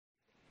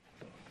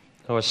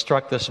I was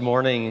struck this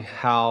morning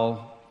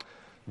how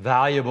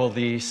valuable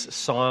these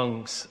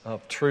songs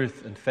of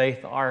truth and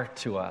faith are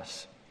to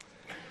us,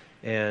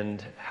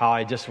 and how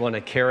I just want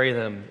to carry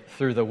them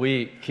through the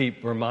week,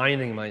 keep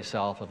reminding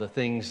myself of the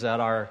things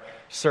that are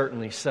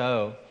certainly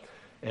so.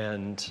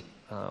 And,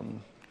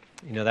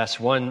 that's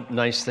one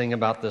nice thing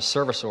about the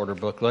service order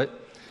booklet.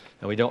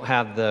 And we don't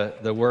have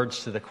the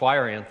words to the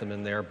choir anthem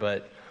in there,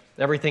 but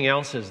everything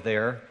else is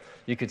there.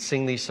 You could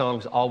sing these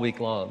songs all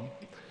week long.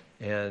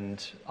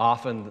 And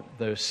often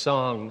those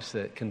songs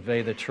that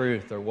convey the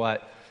truth are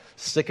what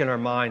stick in our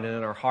mind and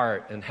in our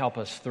heart and help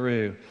us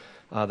through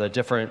the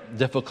different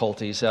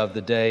difficulties of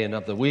the day and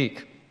of the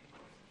week.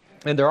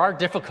 And there are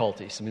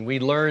difficulties. We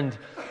learned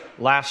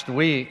last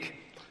week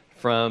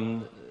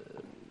from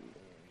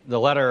the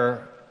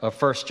letter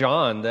of 1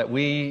 John that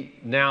we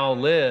now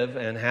live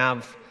and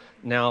have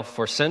now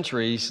for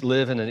centuries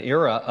live in an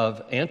era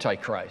of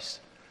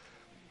Antichrist.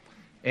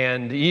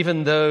 And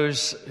even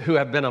those who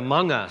have been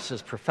among us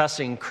as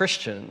professing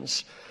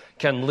Christians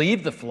can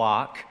leave the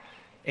flock,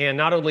 and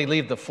not only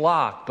leave the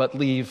flock, but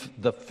leave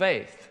the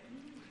faith.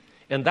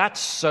 And that's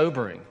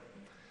sobering.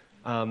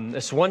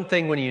 It's one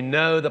thing when you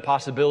know the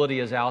possibility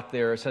is out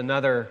there. It's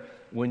another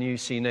when you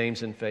see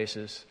names and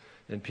faces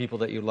and people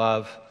that you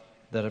love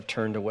that have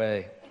turned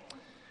away.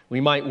 We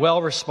might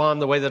well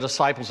respond the way the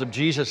disciples of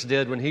Jesus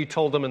did when he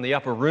told them in the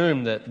upper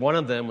room that one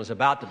of them was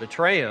about to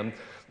betray him.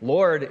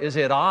 Lord, is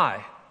it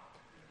I?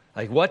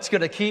 What's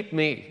going to keep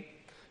me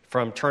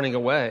from turning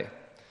away?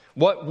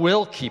 What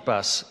will keep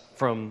us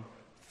from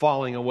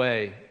falling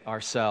away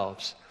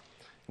ourselves?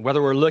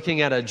 Whether we're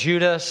looking at a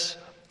Judas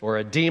or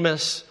a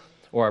Demas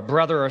or a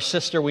brother or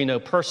sister we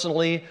know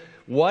personally,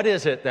 what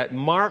is it that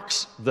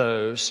marks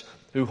those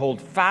who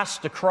hold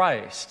fast to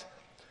Christ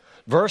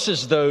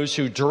versus those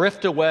who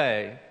drift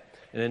away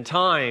and in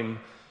time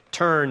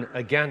turn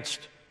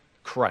against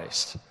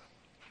Christ?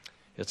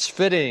 It's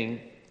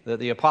fitting that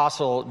the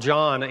Apostle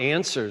John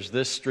answers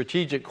this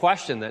strategic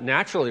question that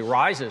naturally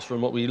rises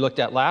from what we looked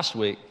at last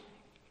week,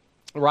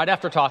 right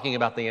after talking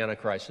about the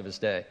Antichrist of his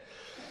day.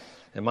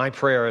 And my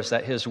prayer is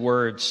that his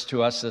words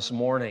to us this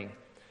morning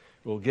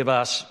will give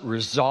us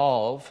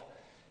resolve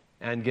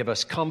and give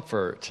us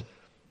comfort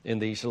in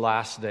these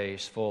last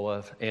days full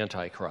of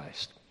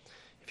Antichrist.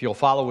 If you'll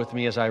follow with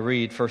me as I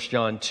read 1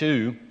 John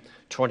 2,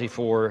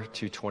 24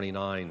 to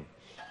 29.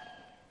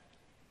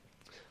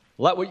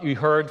 Let what you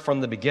heard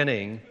from the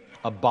beginning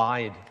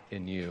abide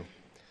in you.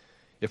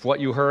 If what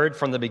you heard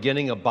from the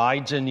beginning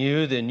abides in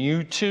you, then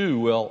you too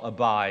will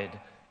abide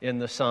in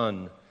the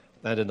Son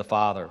and in the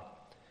Father.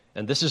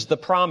 And this is the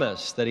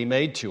promise that he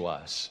made to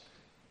us,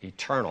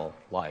 eternal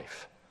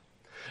life.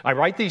 I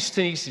write these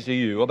things to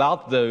you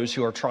about those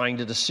who are trying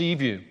to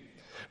deceive you.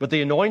 But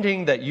the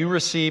anointing that you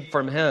receive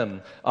from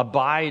him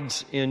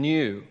abides in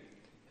you,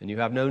 and you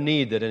have no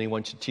need that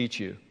anyone should teach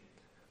you.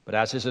 But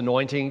as his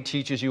anointing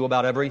teaches you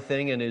about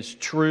everything and is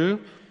true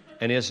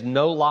and is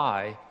no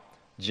lie,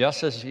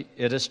 just as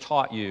it has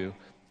taught you,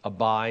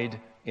 abide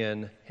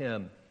in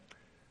him.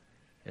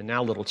 And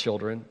now, little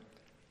children,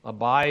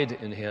 abide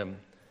in him,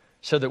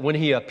 so that when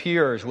he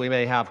appears, we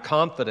may have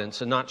confidence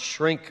and not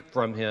shrink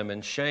from him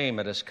in shame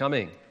at his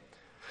coming.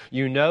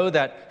 You know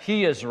that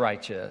he is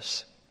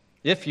righteous.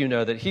 If you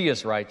know that he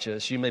is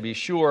righteous, you may be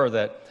sure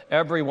that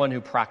everyone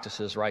who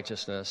practices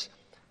righteousness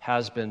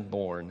has been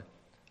born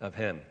of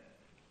him.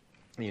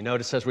 You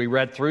notice as we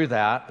read through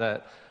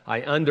that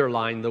I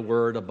underlined the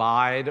word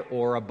abide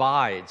or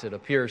abides. It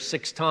appears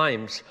 6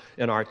 times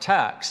in our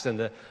text, and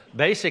the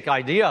basic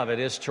idea of it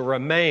is to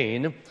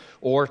remain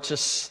or to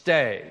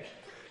stay.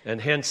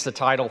 And hence the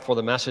title for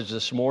the message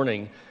this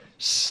morning,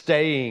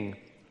 Staying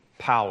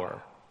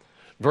Power,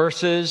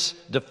 versus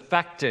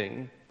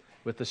defecting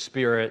with the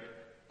spirit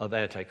of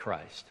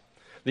Antichrist.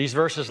 These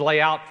verses lay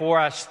out for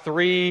us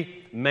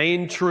 3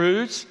 main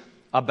truths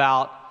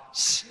about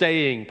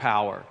staying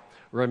power,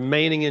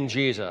 remaining in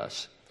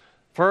Jesus.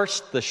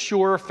 First, the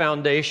sure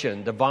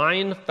foundation,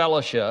 divine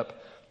fellowship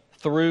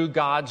through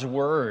God's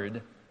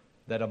word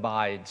that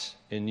abides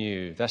in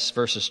you. That's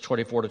verses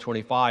 24 to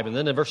 25. And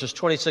then in verses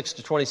 26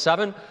 to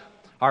 27,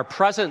 our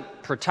present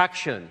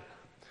protection,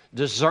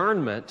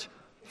 discernment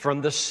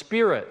from the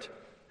Spirit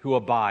who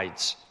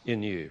abides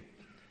in you.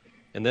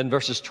 And then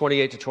verses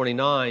 28 to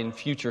 29,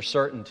 future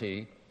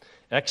certainty,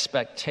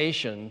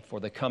 expectation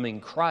for the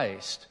coming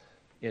Christ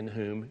in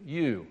whom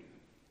you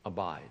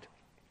abide.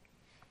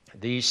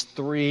 These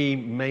 3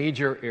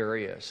 major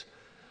areas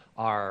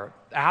are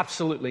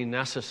absolutely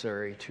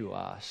necessary to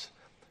us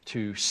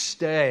to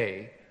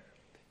stay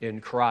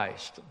in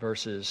Christ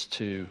versus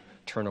to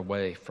turn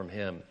away from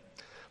him.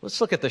 Let's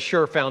look at the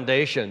sure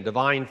foundation,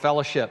 divine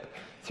fellowship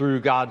through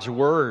God's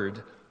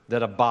word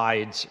that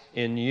abides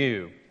in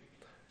you.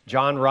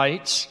 John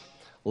writes,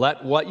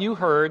 let what you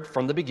heard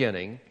from the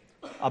beginning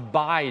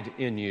abide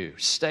in you,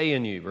 stay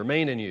in you,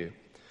 remain in you.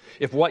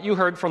 If what you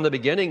heard from the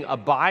beginning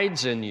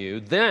abides in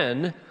you,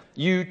 then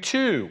you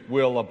too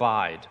will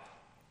abide.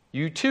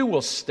 You too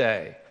will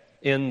stay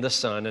in the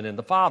Son and in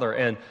the Father.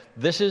 And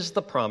this is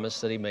the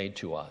promise that he made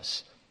to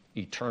us,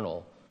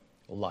 eternal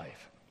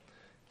life.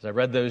 As I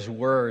read those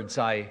words,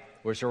 I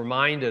was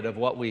reminded of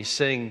what we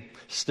sing,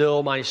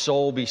 "Still, my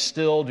soul, be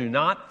still. Do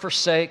not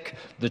forsake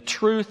the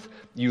truth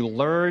you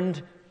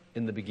learned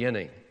in the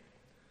beginning."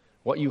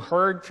 What you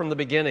heard from the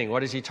beginning,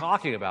 what is he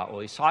talking about? Well,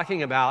 he's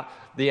talking about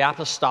the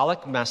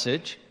apostolic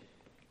message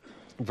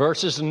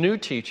versus new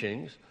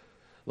teachings,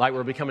 like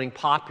we're becoming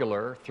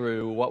popular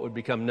through what would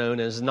become known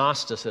as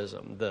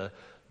Gnosticism,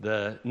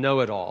 the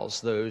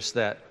know-it-alls, those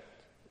that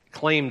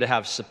claim to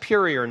have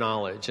superior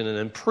knowledge and an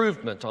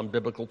improvement on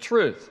biblical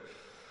truth.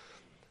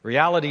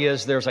 Reality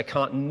is there's a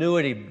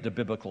continuity to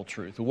biblical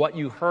truth. What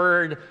you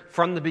heard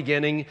from the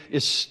beginning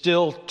is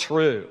still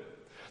true.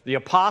 The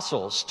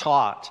apostles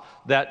taught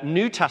that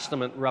New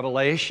Testament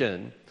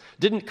revelation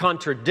didn't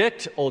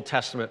contradict Old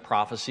Testament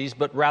prophecies,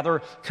 but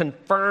rather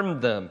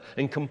confirmed them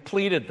and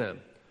completed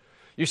them.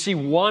 You see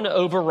one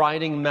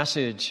overriding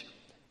message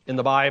in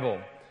the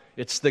Bible.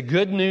 It's the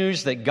good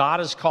news that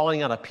God is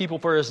calling out a people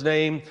for his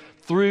name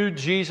through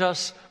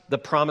Jesus, the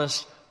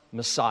promised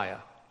Messiah.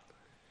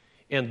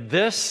 And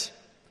this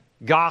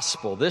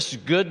gospel, this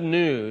good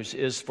news,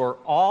 is for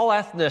all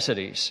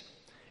ethnicities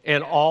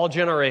and all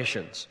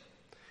generations.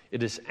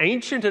 It is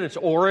ancient in its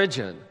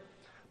origin,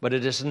 but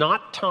it is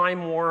not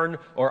time-worn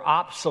or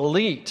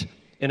obsolete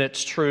in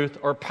its truth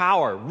or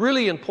power.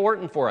 Really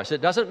important for us.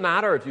 It doesn't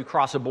matter if you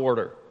cross a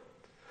border.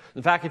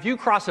 In fact, if you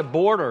cross a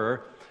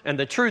border and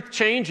the truth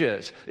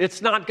changes,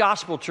 it's not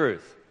gospel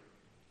truth.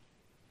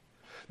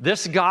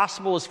 This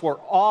gospel is for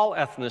all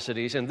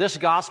ethnicities, and this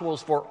gospel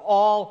is for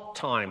all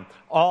time,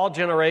 all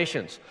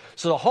generations.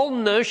 So the whole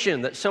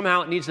notion that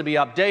somehow it needs to be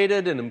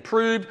updated and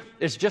improved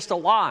is just a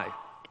lie.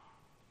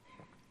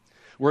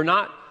 We're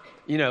not,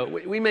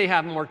 we may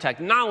have more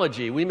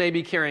technology. We may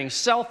be carrying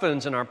cell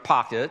phones in our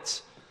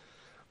pockets.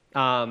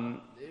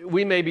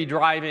 We may be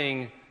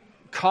driving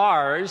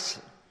cars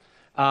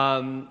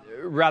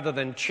rather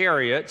than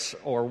chariots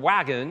or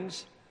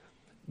wagons,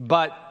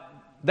 but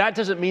that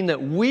doesn't mean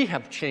that we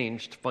have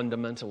changed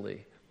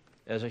fundamentally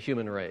as a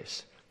human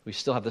race. We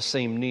still have the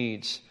same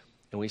needs,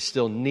 and we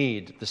still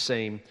need the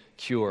same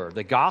cure.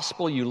 The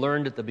gospel you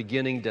learned at the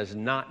beginning does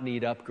not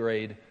need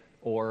upgrade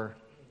or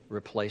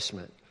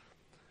replacement.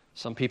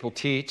 Some people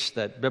teach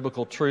that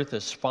biblical truth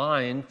is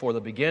fine for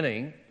the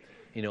beginning.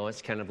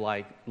 It's kind of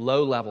like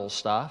low-level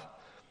stuff,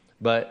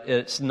 but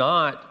it's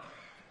not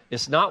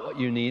what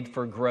you need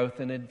for growth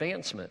and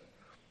advancement.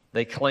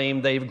 They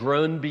claim they've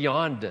grown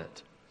beyond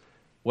it.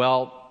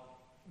 Well,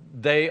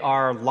 they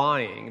are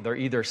lying. They're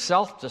either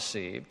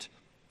self-deceived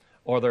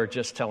or they're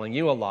just telling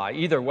you a lie.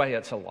 Either way,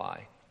 it's a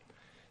lie.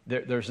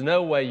 There's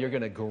no way you're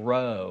going to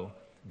grow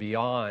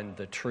beyond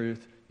the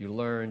truth you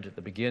learned at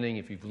the beginning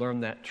if you've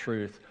learned that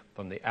truth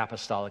from the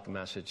apostolic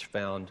message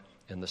found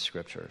in the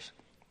Scriptures.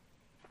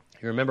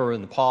 You remember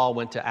when Paul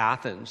went to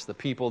Athens, the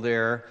people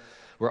there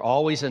were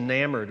always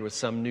enamored with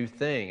some new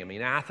thing.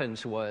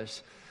 Athens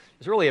was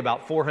really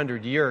about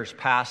 400 years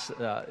past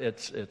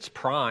its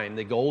prime,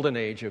 the golden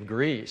age of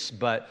Greece,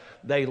 but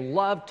they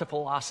loved to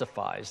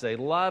philosophize. They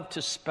loved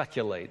to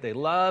speculate. They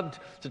loved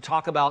to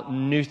talk about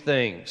new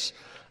things.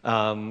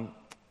 I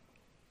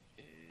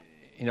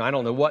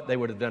don't know what they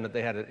would have done if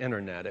they had an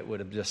internet. It would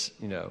have just,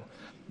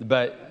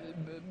 but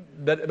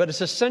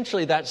it's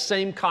essentially that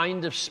same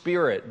kind of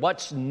spirit.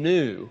 What's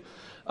new?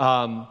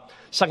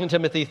 2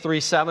 Timothy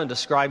 3:7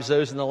 describes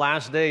those in the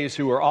last days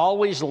who are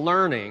always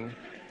learning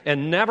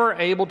and never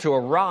able to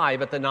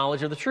arrive at the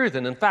knowledge of the truth.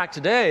 And in fact,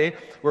 today,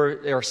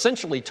 we're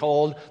essentially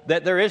told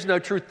that there is no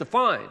truth to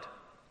find.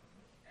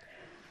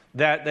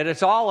 That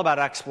it's all about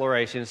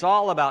exploration, it's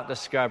all about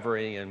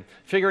discovery and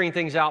figuring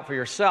things out for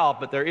yourself,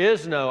 but there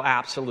is no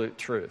absolute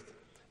truth.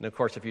 And of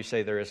course, if you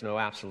say there is no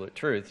absolute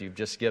truth, you've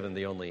just given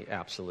the only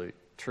absolute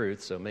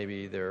truth, so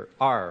maybe there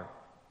are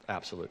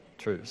absolute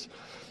truths.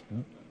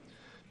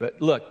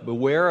 But look,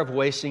 beware of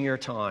wasting your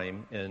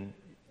time, and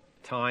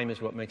time is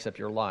what makes up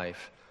your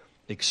life,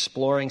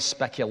 exploring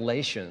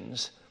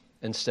speculations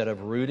instead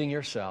of rooting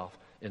yourself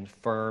in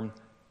firm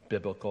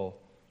biblical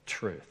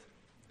truth.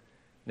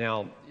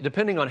 Now,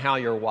 depending on how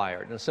you're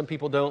wired, and some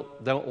people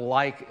don't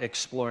like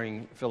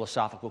exploring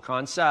philosophical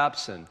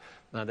concepts, and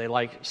they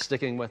like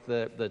sticking with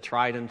the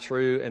tried and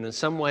true, and in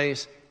some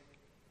ways,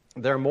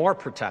 they're more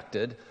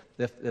protected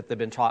if they've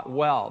been taught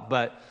well.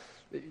 But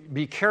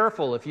be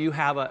careful if you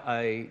have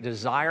a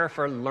desire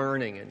for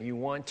learning and you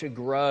want to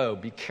grow.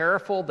 Be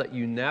careful that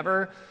you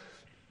never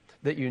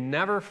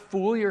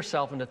fool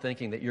yourself into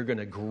thinking that you're going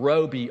to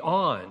grow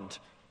beyond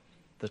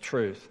the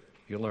truth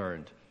you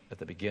learned at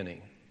the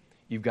beginning.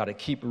 You've got to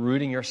keep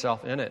rooting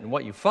yourself in it. And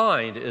what you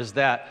find is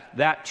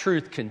that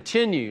truth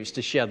continues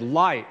to shed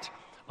light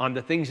on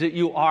the things that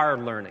you are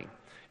learning.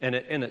 And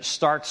it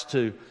starts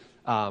to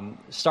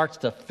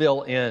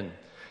fill in.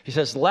 He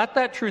says, let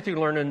that truth you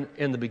learned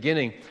in the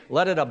beginning,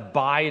 let it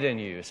abide in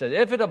you. He said,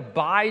 if it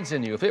abides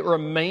in you, if it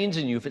remains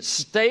in you, if it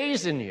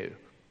stays in you,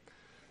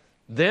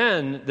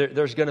 then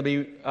there's going to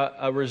be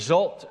a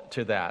result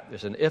to that.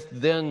 There's an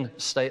if-then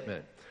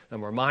statement.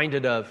 I'm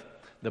reminded of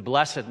the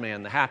blessed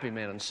man, the happy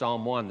man in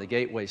Psalm 1, the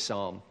gateway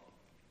psalm.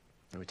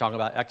 And we talk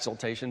about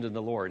exaltation to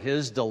the Lord.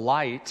 His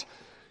delight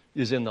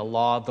is in the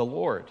law of the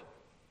Lord.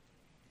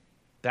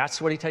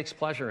 That's what he takes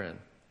pleasure in,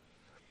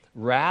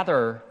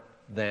 rather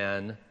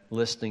than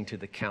listening to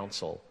the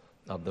counsel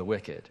of the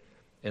wicked.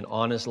 And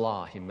on his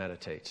law, he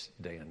meditates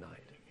day and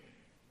night.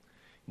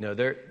 I'm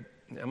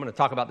going to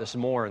talk about this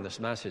more in this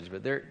message,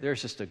 but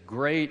there's just a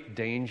great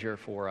danger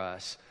for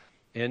us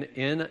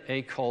in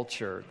a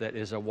culture that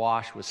is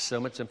awash with so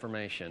much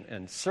information.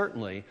 And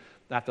certainly,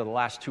 after the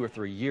last 2 or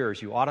 3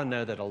 years, you ought to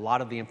know that a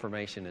lot of the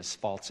information is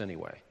false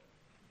anyway.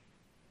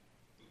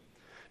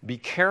 Be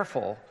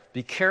careful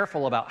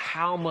about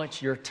how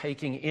much you're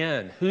taking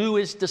in. Who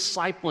is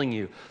discipling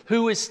you?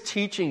 Who is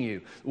teaching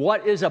you?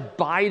 What is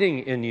abiding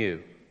in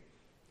you?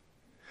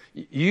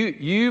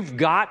 You've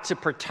got to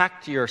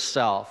protect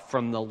yourself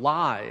from the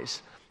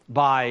lies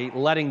by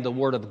letting the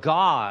Word of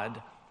God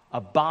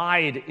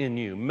abide in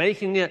you,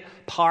 making it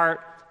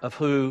part of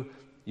who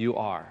you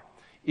are.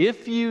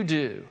 If you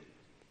do,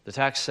 the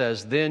text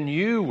says, then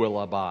you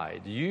will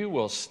abide, you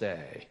will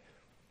stay,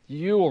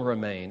 you will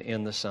remain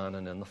in the Son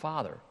and in the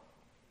Father.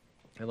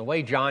 And the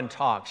way John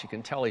talks, you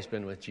can tell he's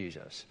been with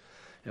Jesus.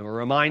 And we're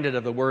reminded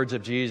of the words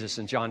of Jesus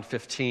in John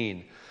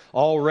 15.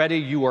 Already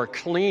you are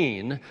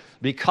clean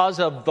because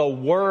of the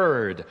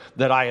word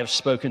that I have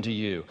spoken to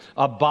you.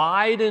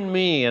 Abide in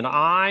me and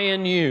I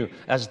in you.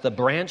 As the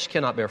branch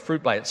cannot bear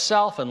fruit by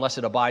itself unless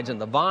it abides in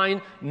the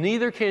vine,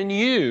 neither can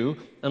you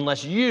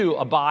unless you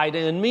abide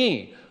in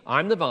me.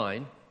 I'm the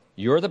vine,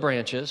 you're the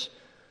branches.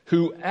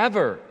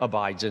 Whoever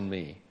abides in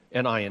me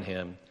and I in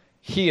him,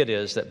 he it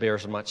is that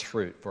bears much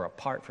fruit. For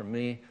apart from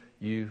me,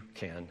 you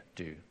can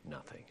do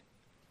nothing.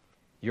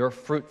 Your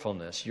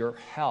fruitfulness, your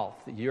health,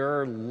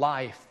 your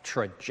life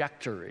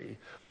trajectory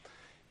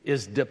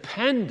is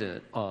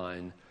dependent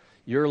on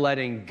your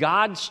letting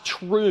God's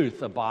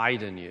truth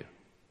abide in you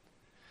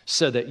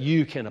so that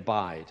you can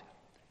abide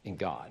in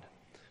God.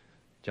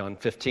 John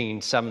 15,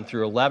 7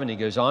 through 11, he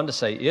goes on to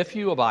say, if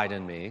you abide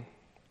in me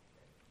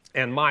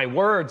and my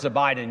words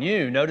abide in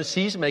you, notice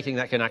he's making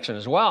that connection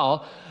as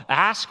well.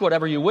 Ask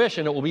whatever you wish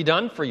and it will be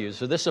done for you.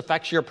 So this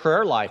affects your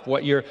prayer life,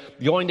 what you're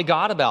going to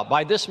God about.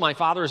 By this my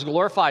Father is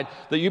glorified,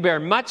 that you bear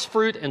much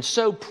fruit and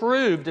so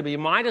prove to be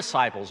my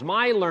disciples,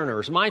 my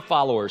learners, my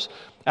followers.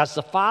 As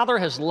the Father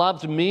has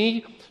loved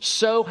me,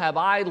 so have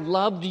I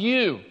loved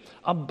you.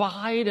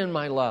 Abide in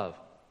my love.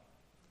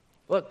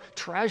 Look,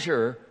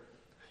 treasure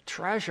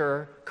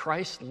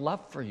Christ's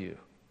love for you.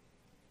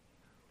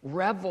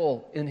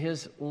 Revel in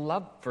his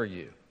love for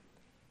you.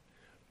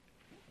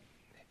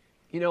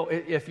 You know,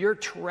 if you're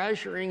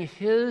treasuring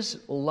his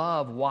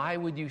love, why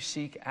would you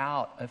seek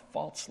out a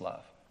false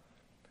love?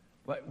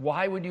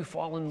 Why would you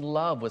fall in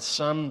love with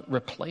some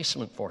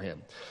replacement for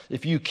him?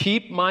 If you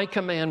keep my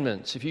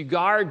commandments, if you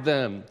guard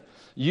them,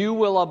 you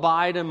will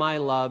abide in my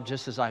love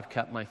just as I've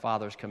kept my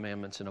Father's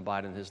commandments and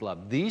abide in his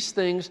love. These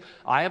things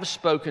I have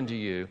spoken to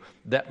you,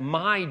 that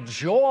my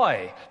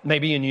joy may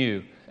be in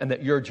you and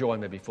that your joy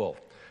may be full.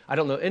 I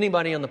don't know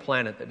anybody on the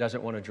planet that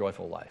doesn't want a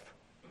joyful life.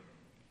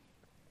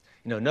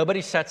 You know,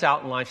 nobody sets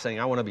out in life saying,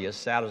 I want to be as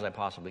sad as I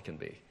possibly can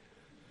be.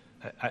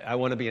 I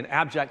want to be an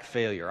abject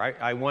failure.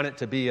 I want it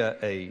to be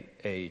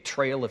a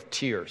trail of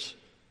tears.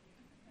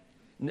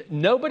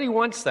 Nobody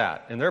wants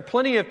that. And there are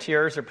plenty of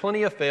tears, there are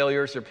plenty of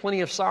failures, there are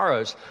plenty of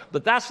sorrows,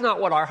 but that's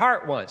not what our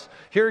heart wants.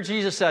 Here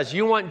Jesus says,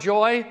 you want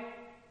joy?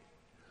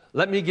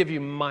 Let me give you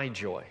my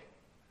joy.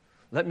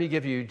 Let me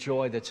give you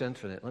joy that's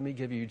infinite. Let me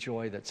give you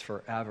joy that's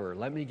forever.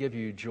 Let me give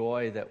you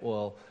joy that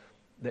will,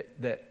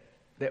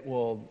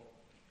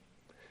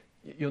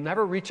 you'll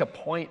never reach a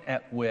point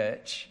at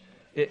which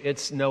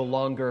it's no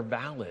longer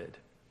valid.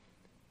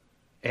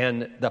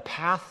 And the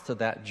path to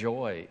that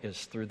joy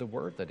is through the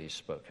word that he's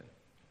spoken.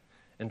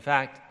 In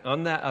fact,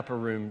 on that upper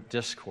room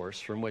discourse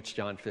from which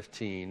John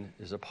 15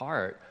 is a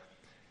part,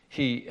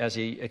 as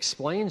he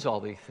explains all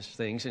these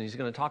things, and he's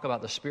going to talk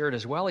about the Spirit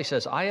as well, he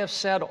says, I have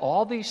said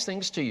all these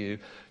things to you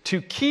to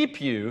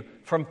keep you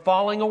from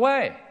falling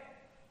away.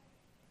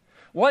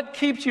 What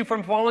keeps you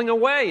from falling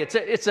away?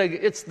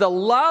 It's the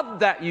love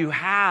that you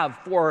have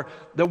for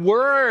the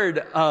word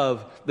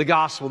of the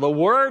gospel, the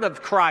word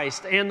of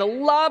Christ, and the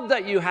love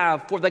that you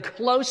have for the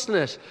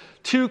closeness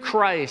to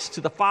Christ,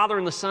 to the Father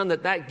and the Son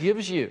that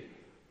gives you.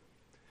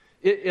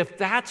 If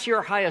that's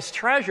your highest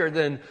treasure,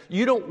 then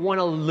you don't want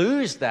to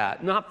lose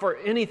that, not for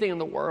anything in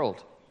the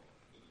world.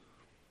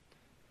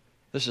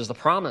 This is the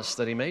promise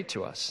that he made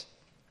to us.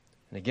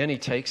 And again, he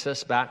takes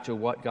us back to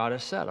what God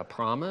has said, a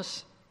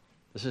promise.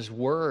 This is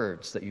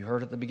words that you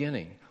heard at the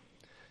beginning.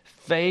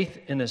 Faith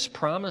in his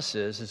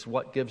promises is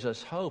what gives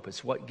us hope.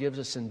 It's what gives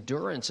us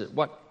endurance. It's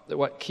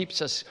what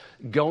keeps us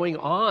going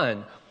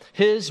on.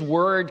 His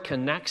word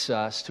connects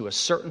us to a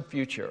certain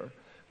future.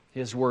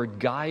 His word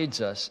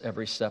guides us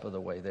every step of the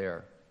way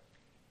there.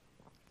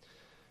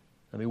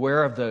 And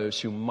beware of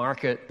those who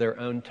market their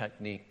own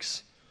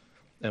techniques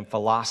and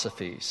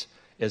philosophies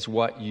as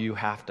what you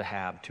have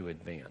to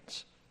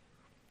advance.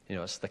 You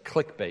know, it's the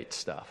clickbait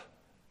stuff.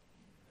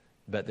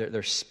 But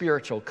they're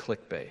spiritual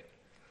clickbait.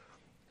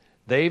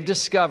 They've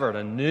discovered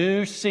a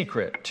new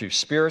secret to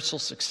spiritual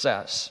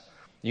success,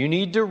 You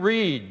need to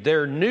read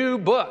their new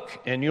book,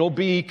 and you'll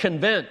be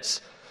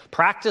convinced.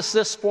 Practice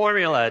this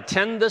formula.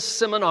 Attend this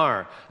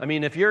seminar. I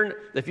mean, if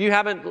you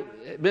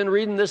haven't been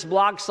reading this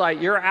blog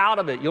site, you're out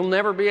of it. You'll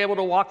never be able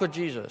to walk with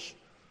Jesus.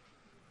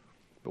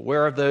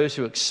 Beware of those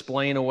who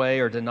explain away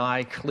or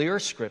deny clear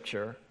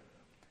Scripture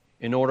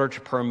in order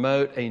to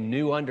promote a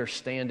new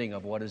understanding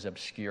of what is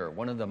obscure.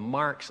 One of the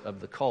marks of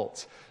the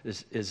cults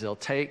is they'll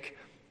take,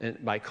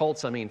 and by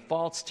cults I mean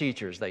false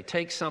teachers, they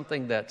take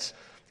something that's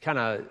kind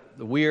of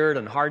weird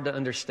and hard to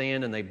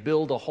understand, and they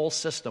build a whole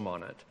system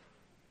on it,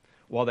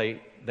 while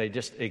they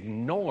just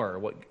ignore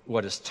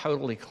what is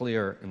totally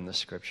clear in the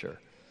Scripture.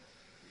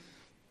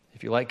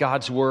 If you let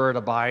God's Word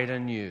abide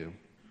in you,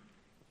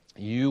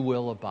 you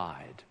will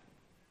abide.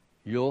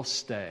 You'll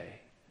stay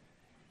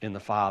in the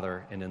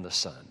Father and in the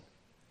Son.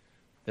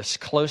 This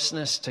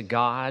closeness to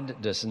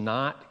God does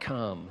not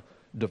come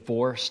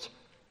divorced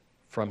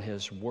from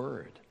His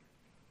Word.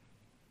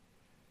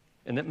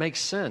 And it makes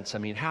sense. I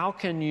mean, how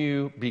can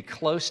you be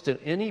close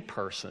to any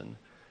person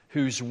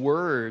whose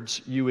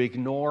words you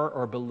ignore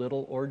or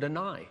belittle or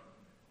deny?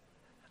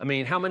 I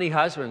mean, how many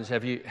husbands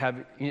have you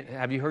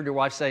heard your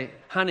wife say,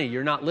 "Honey,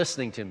 you're not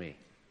listening to me"?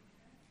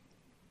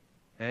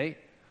 Okay?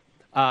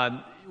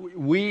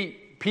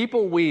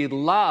 People we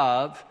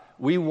love,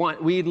 we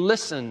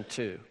listen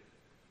to.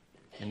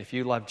 And if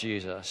you love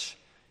Jesus,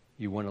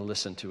 you want to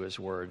listen to His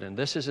Word. And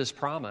this is His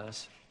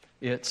promise.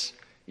 It's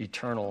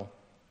eternal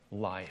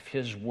life.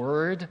 His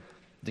Word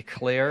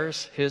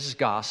declares His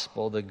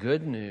gospel, the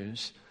good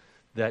news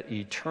that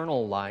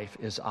eternal life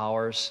is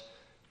ours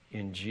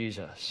in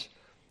Jesus.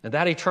 And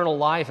that eternal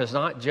life is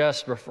not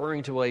just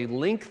referring to a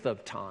length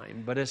of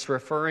time, but it's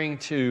referring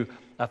to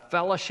a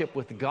fellowship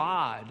with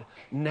God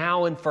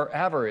now and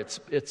forever.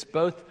 It's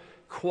both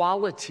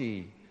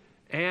quality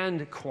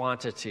and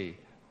quantity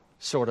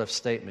sort of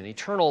statement.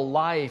 Eternal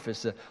life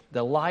is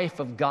the life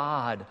of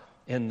God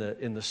in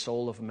the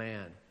soul of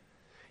man.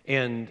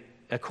 And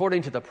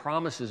according to the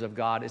promises of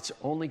God, it's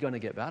only going to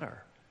get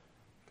better.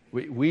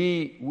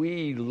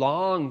 We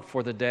long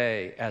for the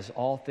day as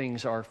all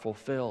things are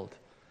fulfilled.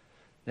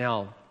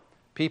 Now,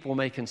 people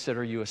may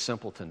consider you a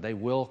simpleton. They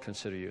will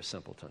consider you a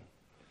simpleton.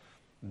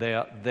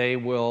 They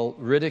will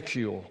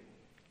ridicule.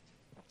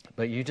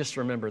 But you just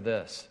remember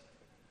this.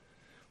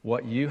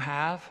 What you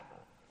have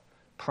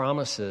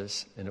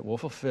promises, and it will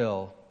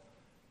fulfill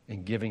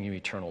in giving you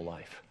eternal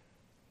life.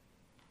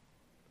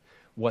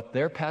 What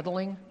they're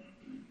peddling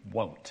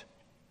won't.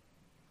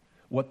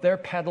 What they're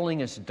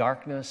peddling is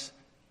darkness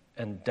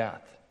and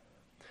death.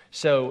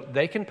 So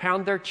they can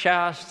pound their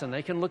chest and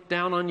they can look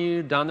down on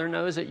you, down their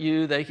nose at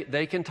you.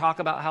 They can talk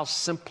about how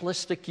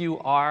simplistic you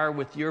are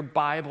with your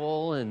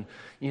Bible and,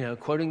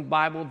 quoting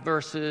Bible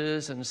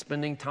verses and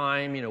spending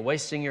time,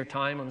 wasting your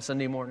time on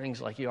Sunday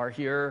mornings like you are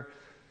here.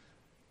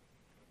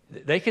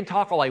 They can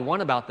talk all they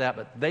want about that,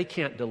 but they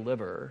can't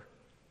deliver.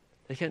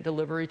 They can't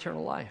deliver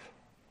eternal life.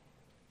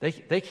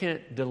 They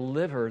can't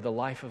deliver the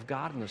life of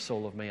God in the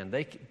soul of man.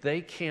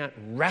 They can't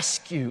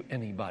rescue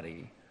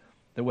anybody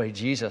the way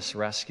Jesus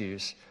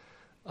rescues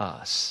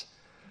us.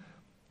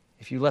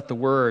 If you let the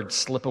Word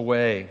slip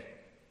away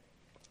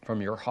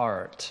from your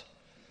heart,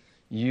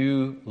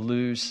 you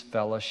lose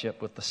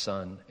fellowship with the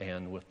Son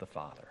and with the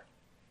Father.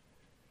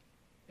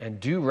 And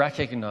do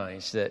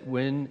recognize that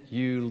when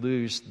you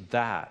lose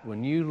that,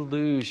 when you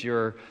lose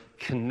your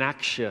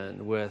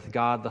connection with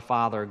God the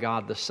Father,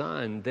 God the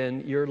Son,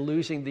 then you're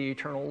losing the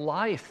eternal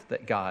life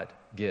that God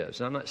gives.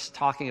 And I'm not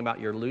talking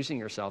about you're losing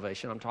your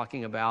salvation. I'm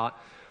talking about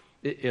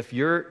if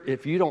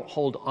you don't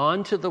hold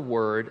on to the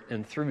Word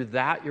and through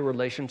that your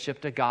relationship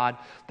to God,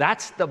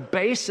 that's the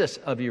basis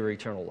of your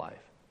eternal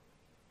life.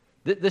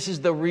 This is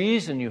the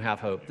reason you have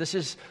hope. This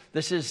is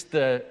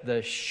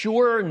the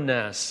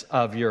sureness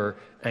of your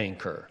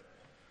anchor.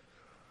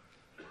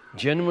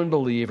 Genuine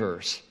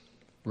believers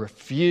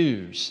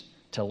refuse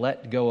to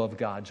let go of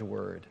God's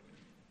Word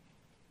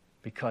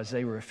because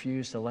they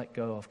refuse to let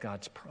go of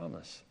God's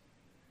promise.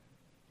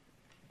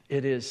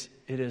 It is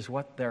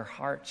what their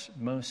hearts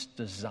most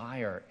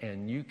desire,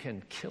 and you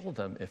can kill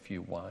them if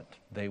you want.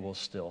 They will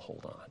still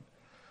hold on.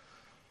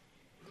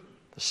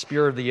 The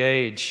spirit of the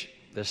age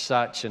is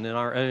such, and in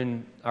our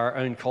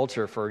own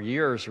culture for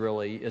years,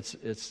 really,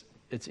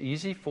 it's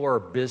easy for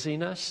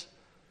busyness,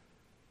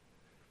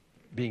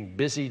 being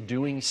busy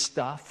doing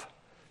stuff,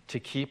 to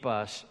keep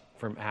us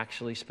from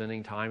actually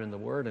spending time in the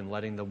Word and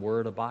letting the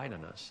Word abide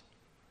in us.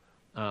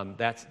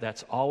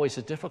 That's always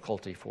a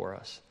difficulty for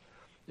us.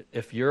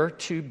 If you're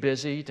too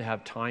busy to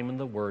have time in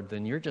the Word,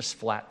 then you're just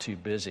flat too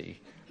busy.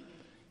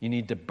 You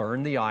need to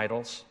burn the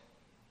idols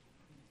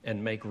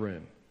and make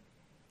room.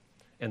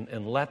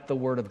 And let the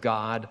Word of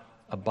God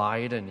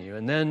abide in you.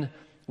 And then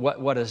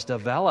what has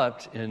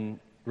developed in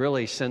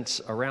really since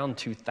around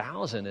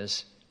 2000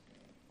 is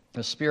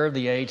the spirit of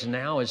the age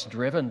now is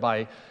driven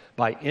by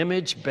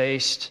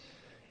image-based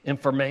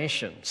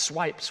information.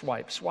 Swipe,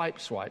 swipe, swipe,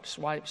 swipe,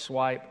 swipe,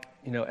 swipe.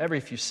 Every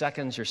few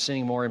seconds you're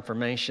seeing more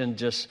information,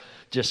 just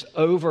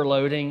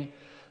overloading.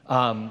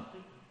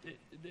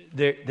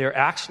 They're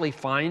actually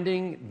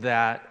finding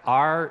that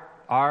our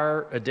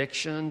our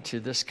addiction to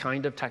this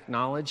kind of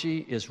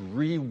technology is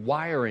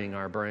rewiring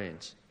our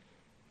brains.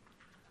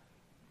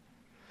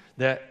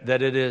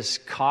 That it is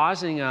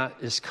causing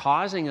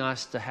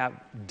us to have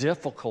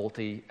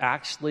difficulty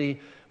actually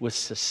with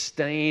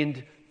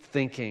sustained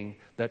thinking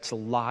that's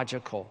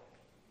logical.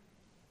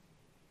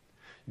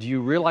 Do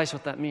you realize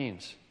what that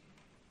means?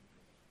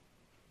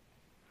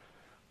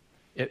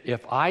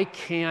 If I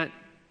can't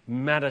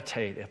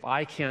meditate, if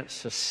I can't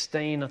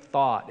sustain a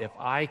thought, if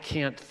I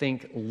can't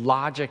think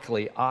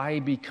logically, I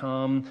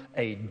become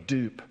a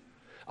dupe.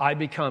 I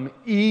become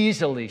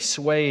easily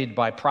swayed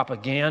by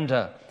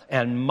propaganda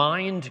and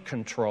mind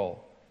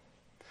control.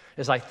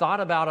 As I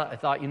thought about it, I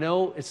thought,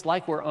 it's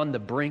like we're on the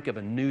brink of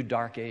a new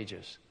dark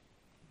ages.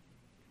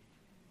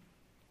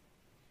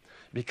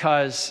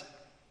 Because,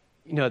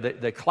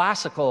 the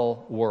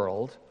classical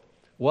world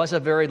was a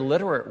very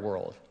literate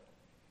world.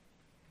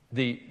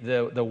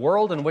 The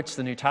world in which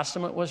the New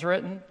Testament was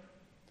written,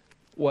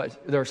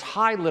 there's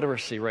high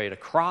literacy rate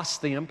across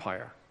the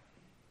empire.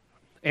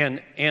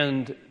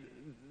 And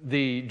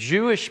the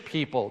Jewish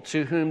people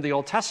to whom the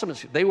Old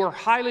Testament, they were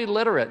highly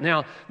literate.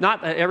 Now,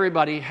 not that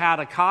everybody had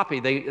a copy.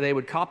 They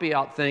would copy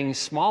out things,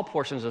 small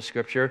portions of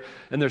Scripture,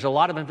 and there's a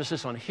lot of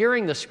emphasis on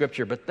hearing the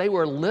Scripture, but they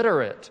were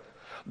literate.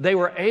 They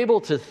were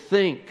able to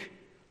think.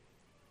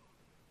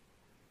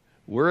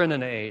 We're in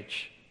an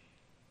age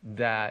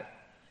that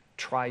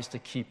tries to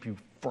keep you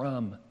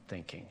from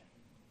thinking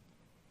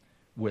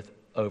with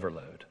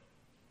overload,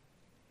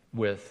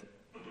 with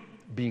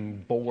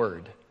being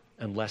bored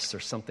unless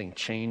there's something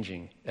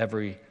changing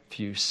every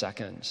few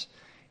seconds.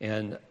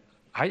 And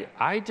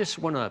I just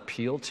want to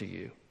appeal to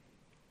you.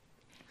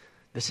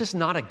 This is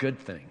not a good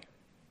thing.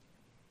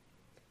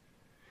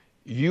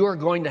 You are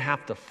going to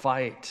have to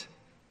fight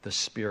the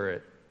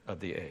spirit of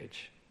the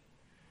age.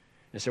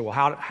 You say, well,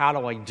 how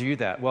do I do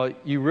that? Well,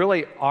 you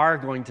really are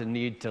going to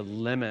need to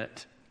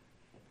limit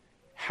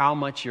how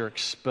much you're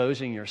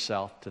exposing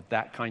yourself to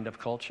that kind of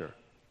culture.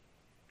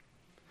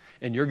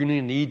 And you're going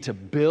to need to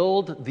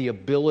build the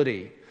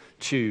ability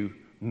to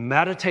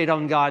meditate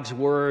on God's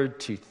Word,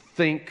 to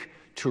think,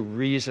 to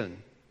reason.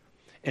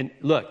 And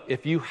look,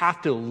 if you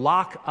have to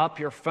lock up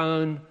your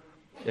phone,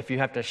 if you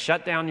have to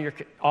shut down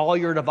all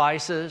your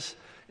devices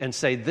and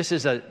say this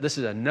is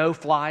a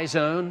no-fly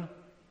zone,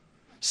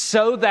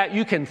 so that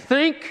you can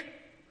think,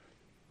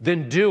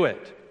 then do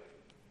it.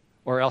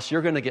 Or else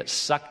you're going to get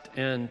sucked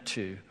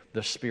into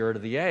the spirit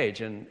of the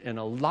age. And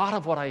a lot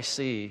of what I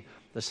see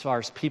as far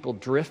as people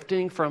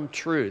drifting from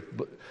truth,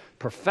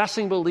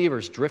 professing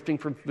believers drifting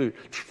from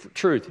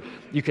truth,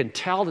 you can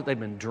tell that they've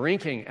been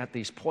drinking at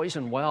these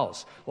poison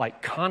wells,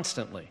 like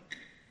constantly.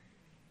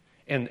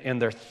 And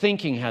their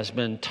thinking has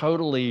been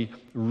totally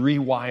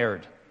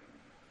rewired.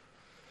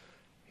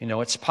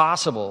 It's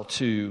possible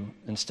to,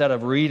 instead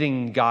of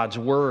reading God's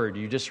Word,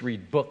 you just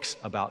read books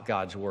about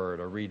God's Word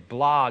or read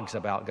blogs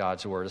about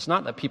God's Word. It's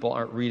not that people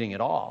aren't reading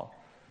at all.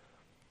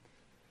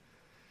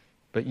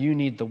 But you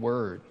need the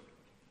Word.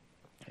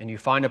 And you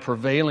find a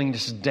prevailing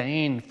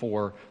disdain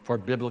for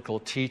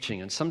biblical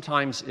teaching. And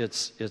sometimes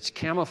it's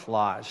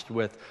camouflaged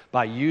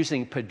by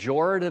using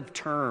pejorative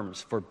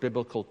terms for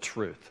biblical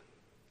truth.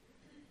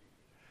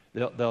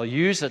 They'll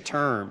use a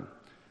term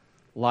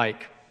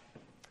like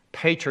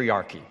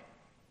patriarchy.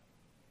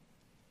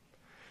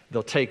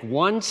 They'll take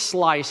one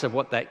slice of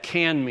what that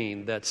can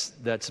mean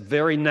that's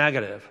very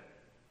negative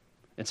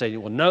and say,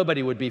 well,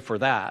 nobody would be for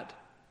that.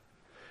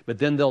 But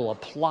then they'll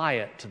apply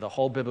it to the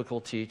whole biblical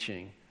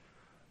teaching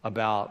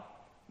about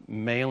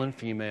male and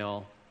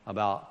female,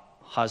 about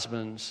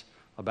husbands,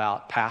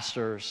 about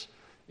pastors,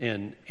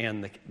 and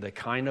the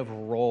kind of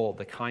role,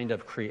 the kind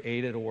of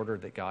created order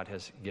that God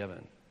has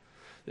given.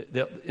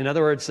 In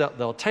other words,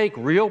 they'll take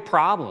real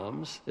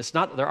problems. It's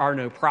not that there are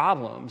no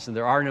problems and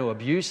there are no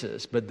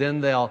abuses, but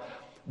then they'll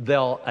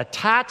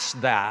attach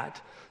that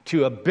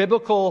to a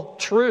biblical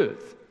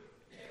truth,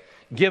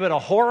 give it a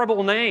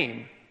horrible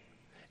name,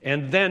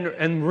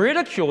 and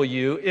ridicule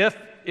you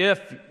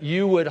if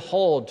you would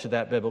hold to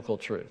that biblical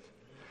truth.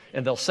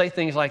 And they'll say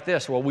things like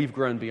this, well, we've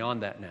grown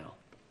beyond that now.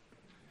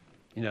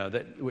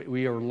 That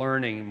we are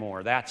learning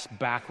more. That's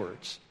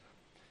backwards.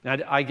 Now,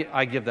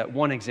 I give that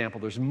one example.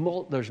 There's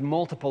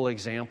multiple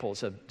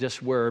examples of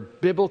just where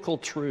biblical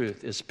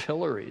truth is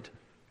pilloried.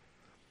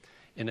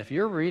 And if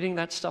you're reading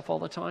that stuff all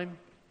the time,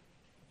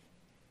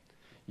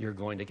 you're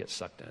going to get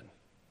sucked in.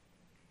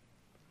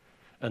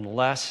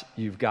 Unless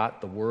you've got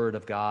the Word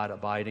of God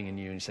abiding in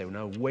you and you say, well,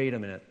 no, wait a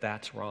minute,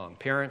 that's wrong.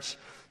 Parents,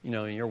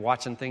 you're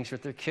watching things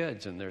with their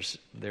kids and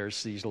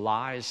there's these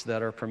lies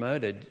that are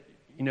promoted.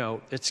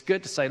 It's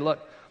good to say,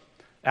 look,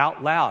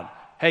 out loud,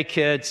 hey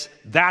kids,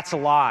 that's a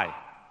lie.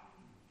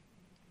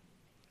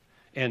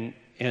 And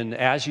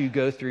as you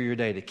go through your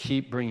day, to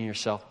keep bringing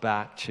yourself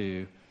back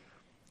to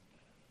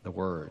the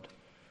Word.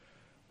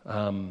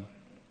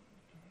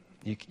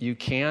 You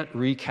can't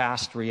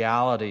recast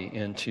reality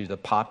into the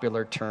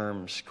popular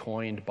terms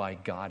coined by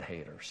God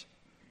haters.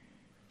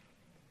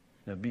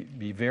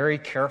 Be very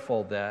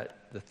careful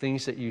that the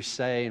things that you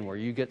say and where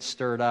you get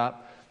stirred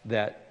up,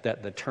 that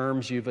the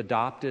terms you've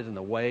adopted and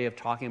the way of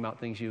talking about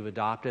things you've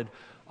adopted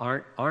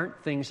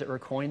aren't things that were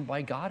coined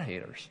by God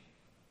haters.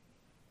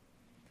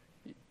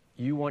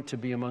 You want to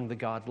be among the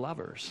God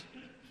lovers.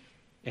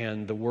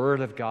 And the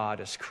Word of God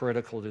is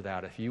critical to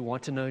that. If you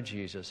want to know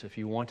Jesus, if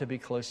you want to be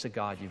close to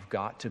God, you've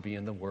got to be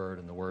in the Word,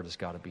 and the Word has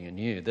got to be in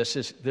you. This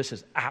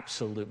is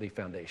absolutely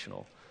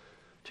foundational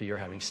to your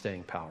having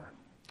staying power.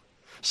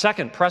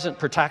 Second, present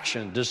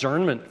protection,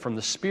 discernment from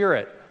the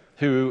Spirit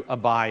who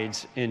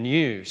abides in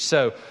you.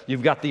 So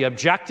you've got the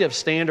objective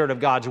standard of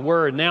God's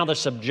Word, now the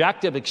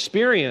subjective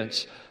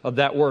experience of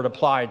that Word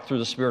applied through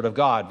the Spirit of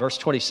God. Verse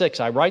 26,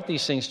 I write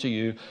these things to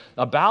you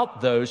about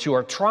those who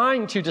are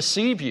trying to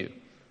deceive you.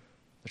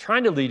 They're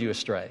trying to lead you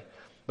astray.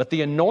 But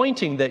the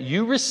anointing that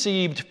you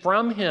received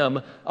from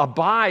Him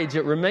abides,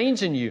 it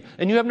remains in you,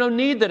 and you have no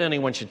need that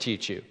anyone should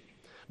teach you.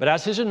 But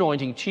as His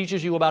anointing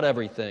teaches you about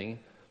everything,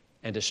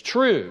 and is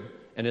true,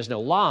 and is no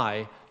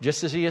lie,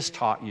 just as He has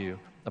taught you,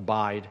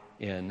 abide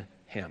in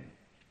Him.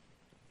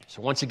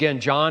 So once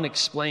again, John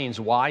explains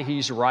why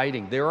he's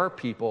writing. There are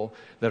people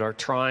that are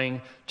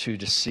trying to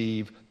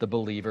deceive the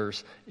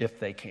believers if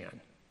they can.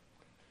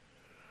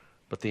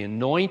 But the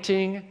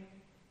anointing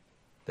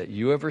that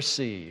you have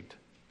received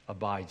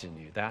abides in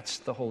you. That's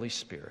the Holy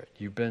Spirit.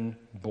 You've been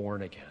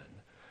born again.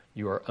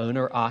 You are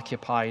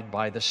owner-occupied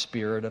by the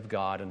Spirit of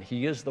God, and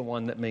He is the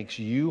one that makes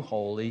you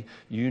holy.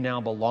 You now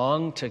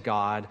belong to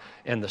God,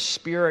 and the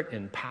Spirit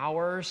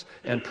empowers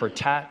and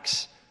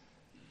protects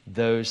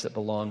those that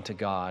belong to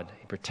God.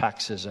 He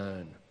protects His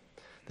own.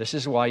 This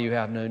is why you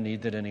have no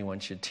need that anyone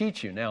should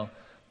teach you. Now,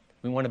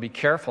 we want to be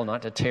careful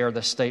not to tear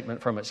this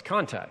statement from its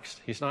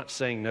context. He's not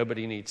saying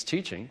nobody needs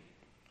teaching,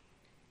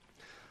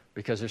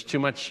 because there's too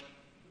much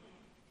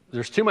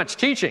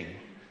teaching,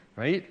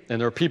 right? And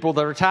there are people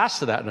that are tasked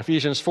to that. In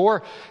Ephesians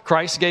 4,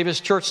 Christ gave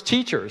His church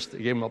teachers. He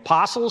gave them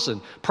apostles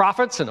and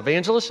prophets and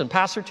evangelists and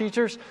pastor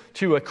teachers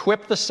to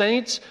equip the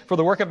saints for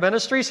the work of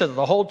ministry so that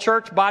the whole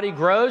church body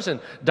grows in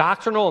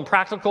doctrinal and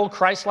practical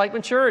Christ-like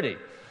maturity.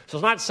 So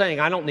it's not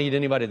saying I don't need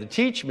anybody to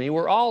teach me.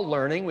 We're all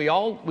learning. We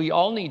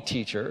all need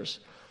teachers.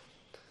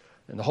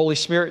 And the Holy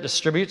Spirit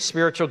distributes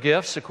spiritual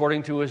gifts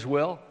according to His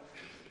will,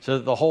 so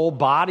that the whole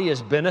body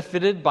is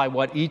benefited by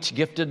what each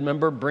gifted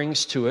member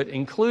brings to it,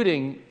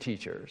 including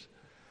teachers.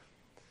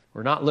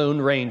 We're not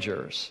lone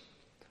rangers.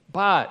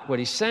 But what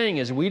he's saying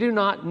is we do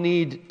not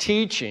need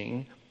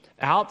teaching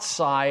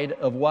outside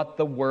of what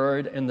the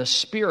Word and the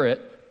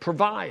Spirit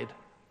provide.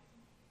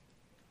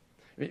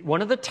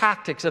 One of the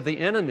tactics of the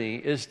enemy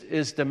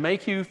is to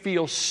make you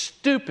feel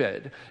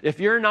stupid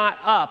if you're not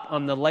up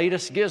on the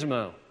latest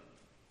gizmo,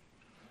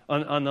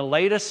 on the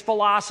latest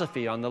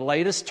philosophy, on the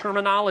latest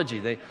terminology.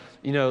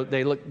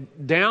 They look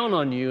down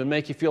on you and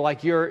make you feel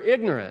like you're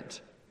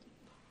ignorant.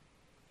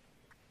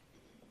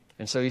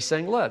 And so he's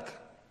saying, look,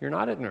 you're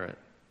not ignorant.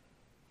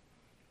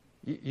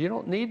 You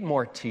don't need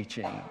more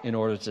teaching in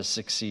order to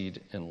succeed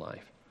in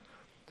life.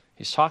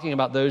 He's talking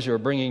about those who are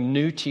bringing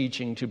new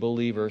teaching to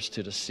believers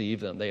to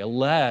deceive them. They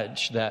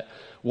allege that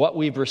what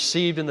we've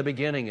received in the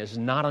beginning is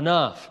not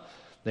enough.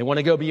 They want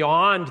to go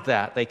beyond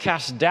that. They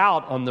cast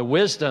doubt on the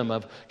wisdom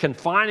of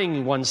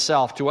confining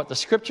oneself to what the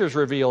Scriptures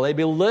reveal. They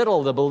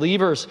belittle the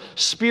believer's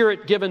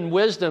Spirit-given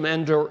wisdom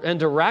and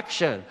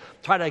direction.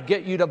 Try to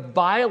get you to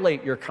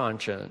violate your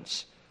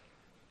conscience.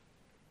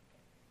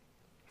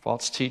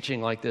 False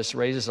teaching like this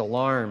raises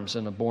alarms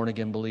in a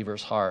born-again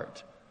believer's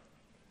heart.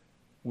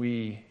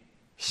 We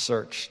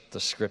search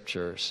the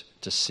Scriptures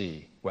to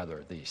see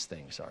whether these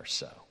things are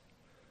so.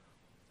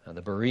 Now,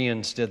 the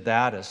Bereans did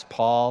that as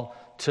Paul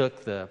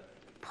took the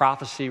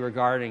prophecies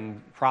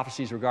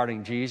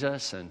regarding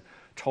Jesus and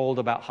told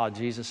about how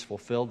Jesus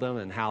fulfilled them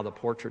and how the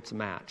portraits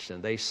matched.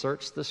 And they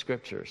searched the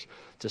Scriptures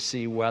to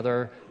see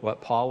whether what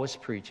Paul was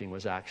preaching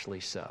was actually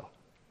so.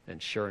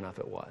 And sure enough,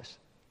 it was.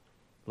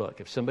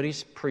 Look, if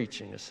somebody's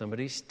preaching, if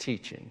somebody's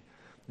teaching,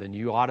 then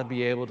you ought to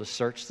be able to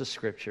search the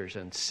Scriptures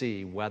and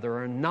see whether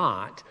or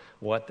not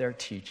what they're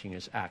teaching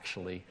is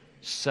actually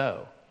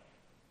so.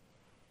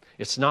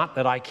 It's not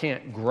that I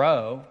can't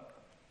grow.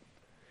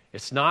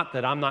 It's not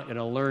that I'm not going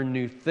to learn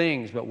new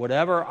things, but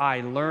whatever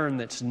I learn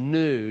that's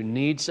new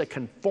needs to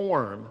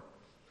conform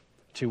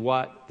to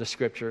what the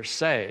Scriptures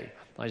say.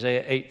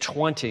 Isaiah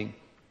 8:20,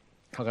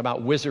 talking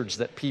about wizards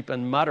that peep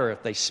and mutter.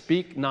 If they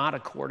speak not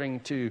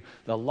according to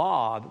the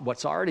law,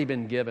 what's already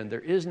been given,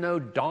 there is no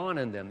dawn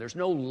in them. There's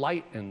no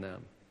light in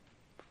them.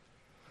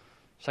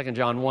 2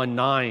 John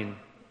 1:9,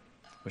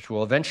 which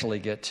we'll eventually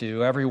get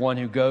to, everyone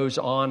who goes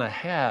on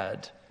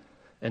ahead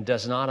and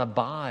does not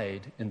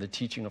abide in the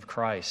teaching of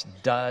Christ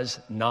does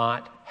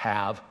not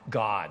have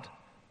God.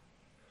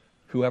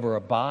 Whoever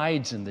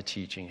abides in the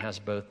teaching has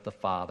both the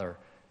Father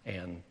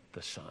and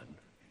the Son.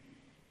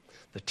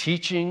 The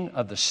teaching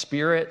of the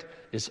Spirit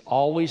is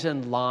always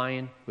in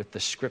line with the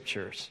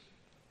Scriptures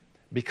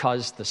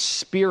because the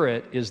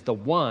Spirit is the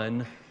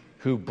one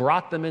who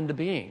brought them into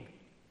being.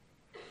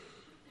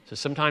 So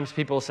sometimes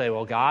people say,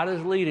 well, God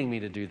is leading me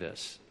to do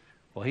this.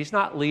 Well, He's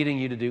not leading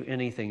you to do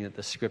anything that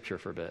the Scripture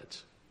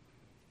forbids.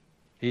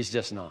 He's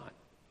just not.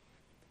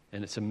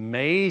 And it's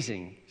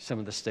amazing some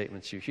of the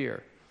statements you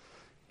hear.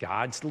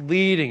 God's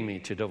leading me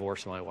to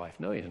divorce my wife.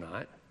 No, he's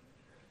not.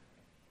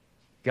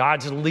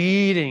 God's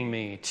leading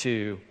me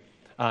to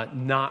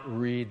not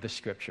read the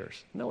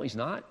scriptures. No, he's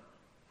not.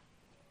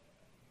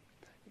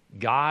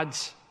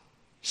 God's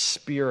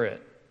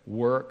Spirit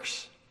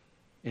works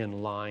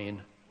in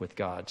line with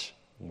God's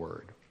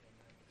word.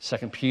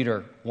 2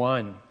 Peter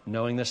 1,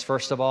 knowing this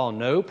first of all,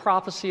 no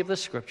prophecy of the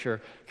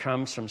Scripture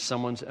comes from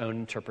someone's own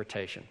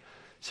interpretation.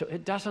 So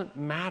it doesn't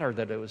matter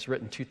that it was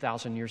written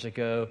 2,000 years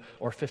ago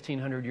or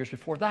 1,500 years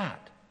before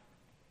that.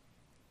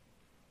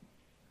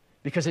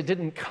 Because it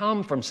didn't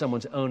come from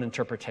someone's own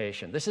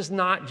interpretation. This is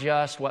not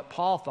just what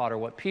Paul thought or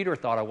what Peter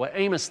thought or what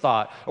Amos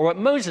thought or what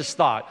Moses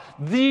thought.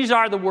 These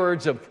are the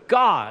words of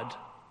God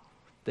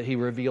that he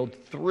revealed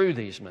through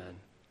these men.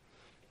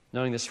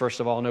 Knowing this, first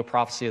of all, no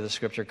prophecy of the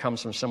Scripture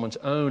comes from someone's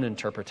own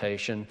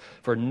interpretation,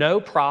 for no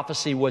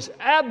prophecy was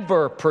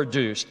ever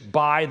produced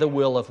by the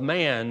will of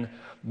man,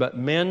 but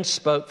men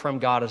spoke from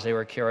God as they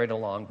were carried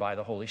along by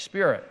the Holy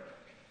Spirit.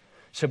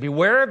 So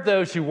beware of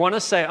those who want to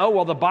say, oh,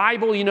 well, the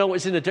Bible,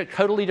 is in a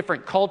totally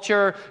different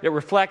culture. It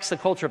reflects the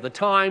culture of the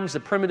times, the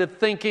primitive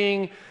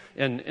thinking,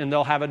 and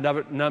they'll have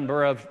a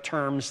number of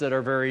terms that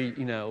are very,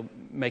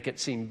 make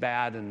it seem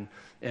bad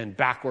and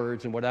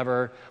backwards and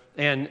whatever.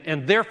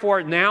 And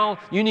therefore, now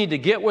you need to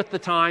get with the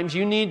times.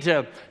 You need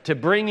to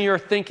bring your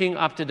thinking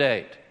up to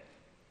date.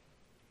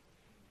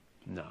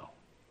 No.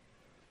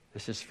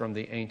 This is from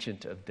the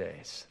Ancient of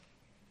Days.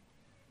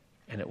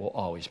 And it will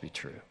always be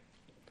true.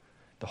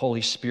 The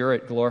Holy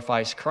Spirit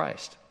glorifies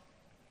Christ.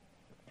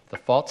 The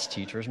false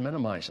teachers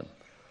minimize him.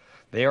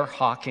 They are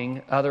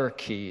hawking other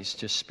keys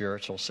to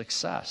spiritual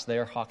success. They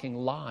are hawking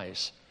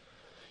lies.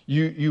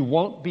 You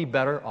won't be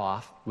better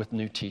off with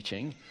new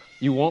teaching.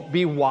 You won't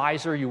be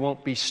wiser. You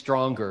won't be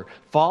stronger.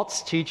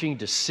 False teaching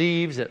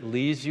deceives. It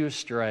leads you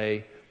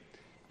astray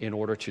in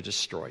order to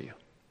destroy you.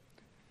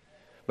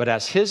 But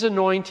as his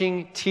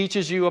anointing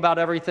teaches you about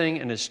everything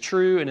and is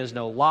true and is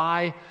no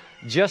lie,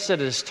 just as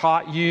it has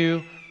taught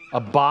you,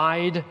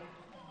 abide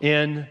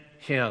in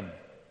him.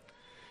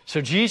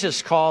 So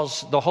Jesus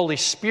calls the Holy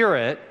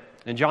Spirit,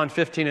 in John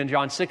 15 and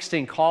John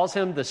 16, calls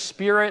him the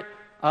Spirit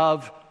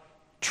of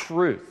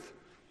truth.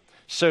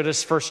 So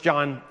does 1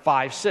 John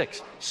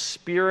 5:6,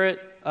 Spirit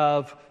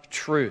of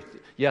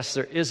truth. Yes,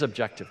 there is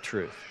objective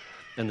truth,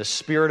 and the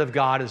Spirit of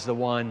God is the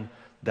one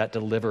that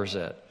delivers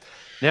it.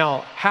 Now,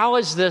 how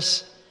is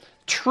this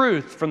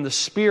truth from the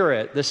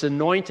Spirit, this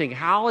anointing,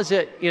 how is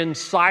it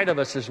inside of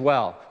us as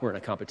well? We're in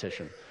a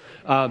competition.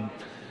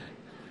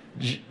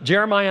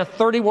 Jeremiah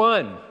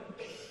 31.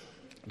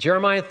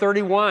 Jeremiah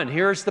 31,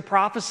 here's the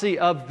prophecy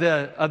of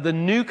the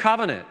new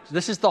covenant.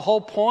 This is the whole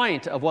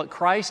point of what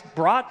Christ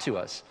brought to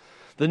us.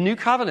 The new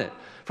covenant.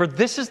 For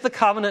this is the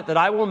covenant that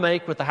I will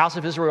make with the house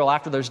of Israel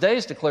after those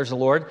days, declares the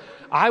Lord.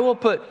 I will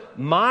put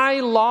my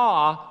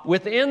law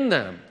within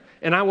them,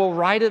 and I will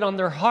write it on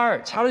their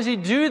hearts. How does he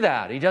do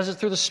that? He does it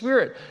through the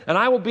Spirit. And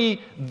I will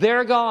be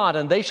their God,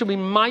 and they shall be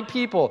my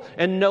people.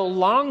 And no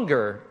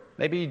longer,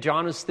 maybe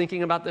John is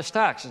thinking about this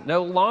text,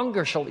 no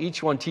longer shall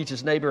each one teach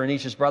his neighbor and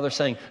each his brother,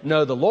 saying,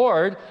 know the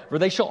Lord, for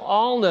they shall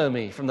all know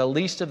me, from the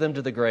least of them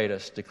to the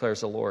greatest,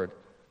 declares the Lord.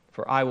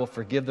 For I will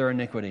forgive their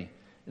iniquity,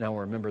 and I will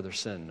remember their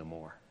sin no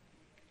more.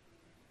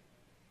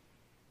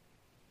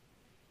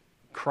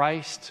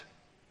 Christ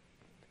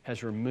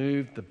has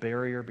removed the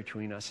barrier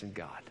between us and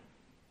God.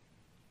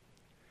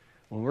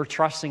 When we're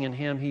trusting in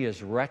him, he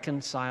has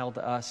reconciled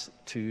us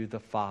to the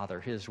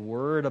Father. His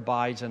word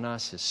abides in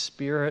us. His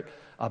Spirit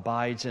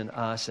abides in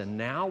us. And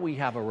now we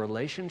have a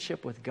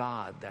relationship with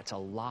God that's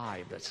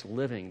alive, that's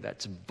living,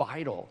 that's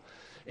vital.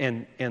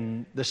 And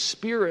the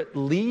Spirit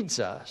leads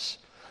us.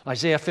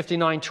 Isaiah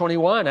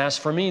 59:21, as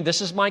for me,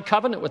 this is my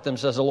covenant with them,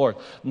 says the Lord.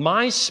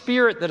 My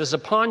Spirit that is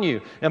upon you,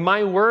 and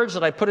my words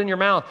that I put in your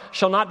mouth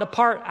shall not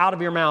depart out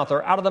of your mouth,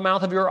 or out of the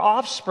mouth of your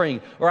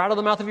offspring, or out of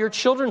the mouth of your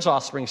children's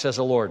offspring, says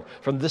the Lord,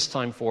 from this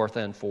time forth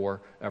and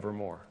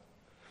forevermore.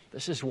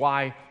 This is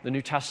why the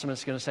New Testament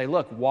is going to say,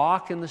 look,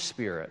 walk in the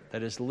Spirit.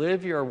 That is,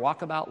 live your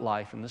walkabout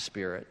life in the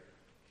Spirit,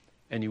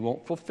 and you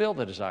won't fulfill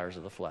the desires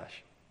of the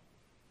flesh.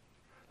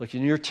 Look,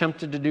 when you're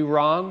tempted to do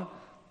wrong,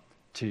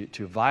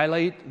 to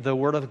violate the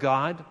Word of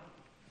God,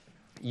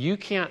 you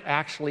can't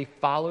actually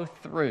follow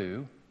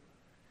through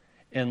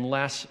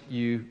unless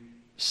you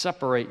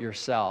separate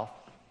yourself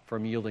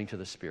from yielding to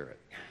the Spirit.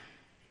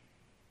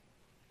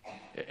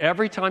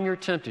 Every time you're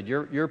tempted,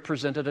 you're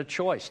presented a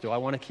choice. Do I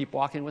want to keep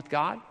walking with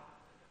God,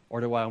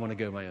 or do I want to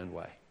go my own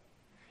way?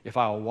 If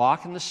I will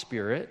walk in the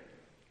Spirit,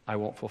 I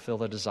won't fulfill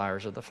the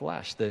desires of the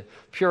flesh. The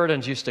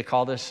Puritans used to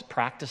call this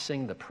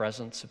practicing the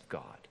presence of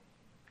God.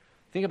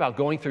 Think about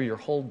going through your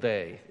whole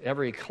day,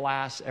 every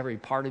class, every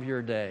part of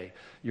your day,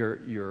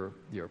 your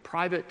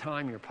private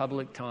time, your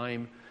public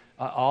time,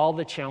 all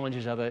the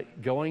challenges of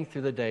it, going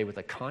through the day with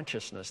a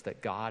consciousness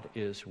that God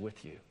is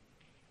with you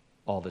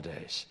all the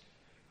days.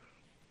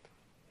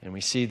 And we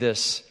see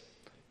this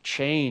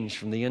change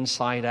from the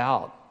inside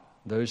out,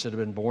 those that have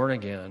been born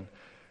again,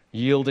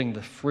 yielding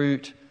the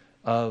fruit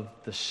of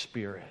the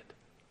Spirit.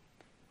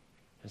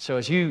 And so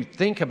as you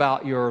think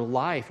about your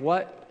life,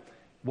 what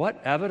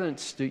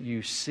evidence do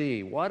you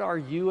see? What are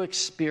you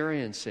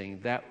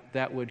experiencing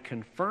that would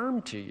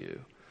confirm to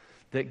you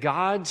that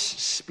God's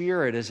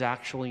Spirit is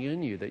actually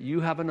in you, that you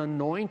have an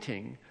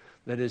anointing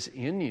that is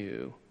in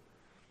you,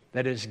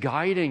 that is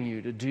guiding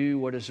you to do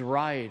what is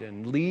right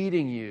and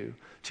leading you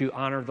to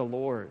honor the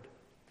Lord?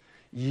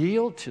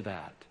 Yield to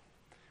that.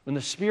 When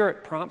the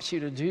Spirit prompts you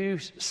to do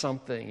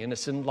something and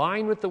it's in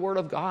line with the Word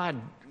of God,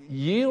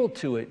 yield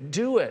to it,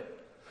 do it,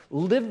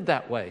 live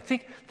that way.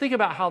 Think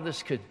about how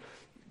this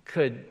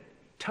could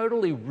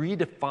totally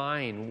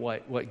redefine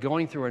what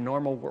going through a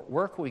normal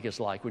work week is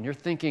like. When you're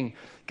thinking,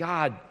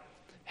 God,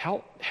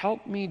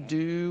 help me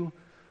do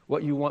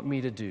what you want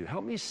me to do.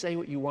 Help me say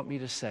what you want me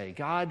to say.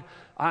 God,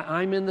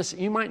 I'm in this.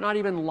 You might not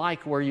even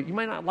like you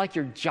might not like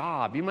your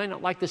job. You might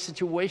not like the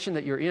situation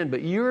that you're in,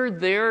 but you're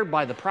there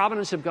by the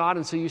providence of God.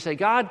 And so you say,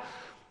 God,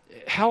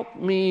 help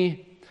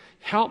me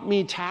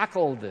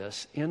tackle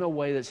this in a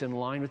way that's in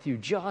line with you.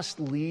 Just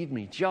lead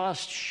me.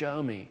 Just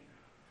show me.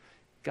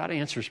 God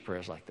answers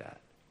prayers like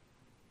that.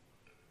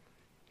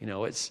 You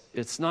know,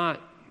 it's not,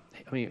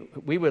 I mean,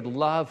 we would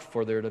love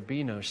for there to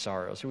be no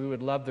sorrows. We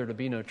would love there to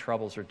be no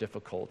troubles or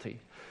difficulty.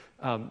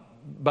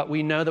 But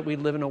we know that we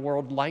live in a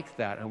world like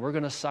that, and we're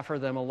going to suffer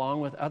them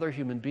along with other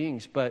human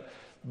beings. But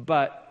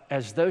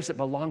as those that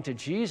belong to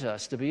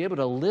Jesus, to be able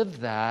to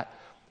live that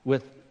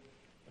with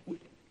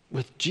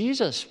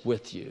Jesus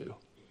with you,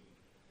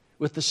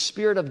 with the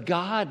Spirit of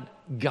God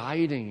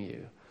guiding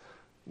you.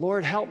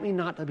 Lord, help me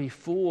not to be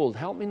fooled.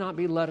 Help me not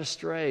be led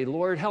astray.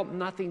 Lord, help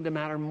nothing to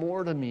matter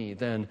more to me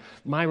than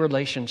my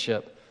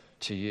relationship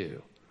to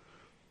you.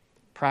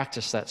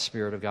 Practice that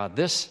Spirit of God.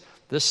 This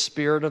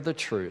Spirit of the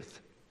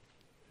truth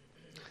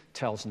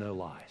tells no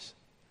lies.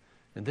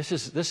 And this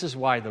is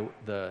why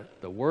the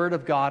Word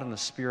of God and the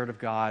Spirit of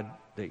God,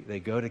 they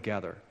go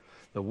together.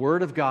 The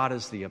Word of God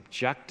is the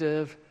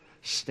objective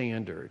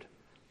standard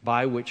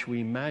by which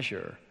we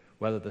measure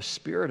whether the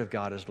Spirit of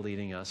God is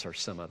leading us or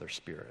some other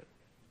spirit.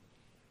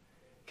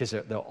 Because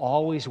they'll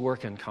always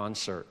work in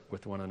concert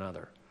with one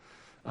another.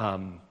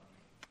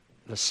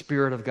 The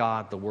Spirit of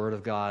God, the Word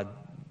of God,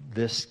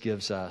 this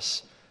gives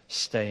us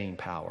staying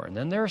power. And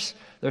then there's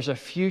a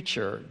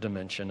future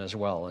dimension as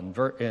well.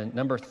 In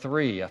number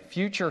 3, a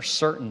future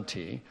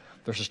certainty,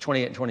 verses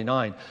 28 and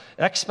 29,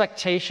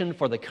 expectation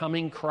for the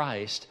coming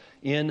Christ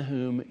in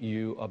whom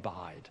you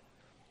abide.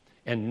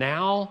 And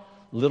now,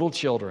 little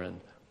children,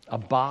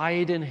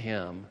 abide in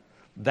him,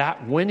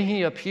 that when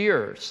he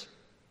appears,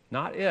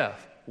 not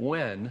if,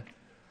 when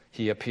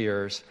he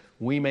appears,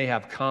 we may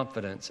have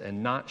confidence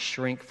and not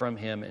shrink from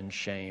him in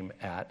shame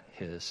at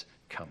his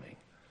coming.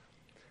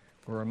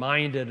 We're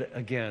reminded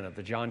again of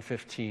the John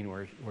 15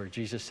 where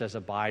Jesus says,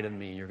 abide in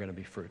me, you're going to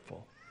be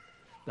fruitful.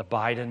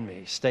 Abide in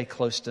me, stay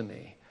close to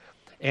me.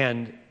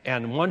 And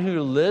one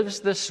who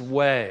lives this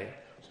way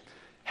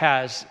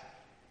has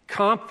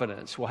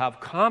confidence, will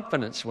have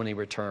confidence when he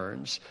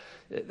returns.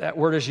 That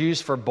word is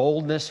used for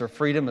boldness or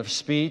freedom of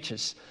speech.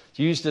 It's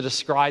used to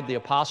describe the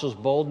apostles'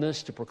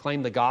 boldness to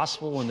proclaim the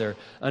gospel when they're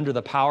under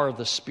the power of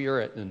the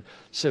Spirit. And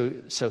so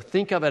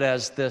think of it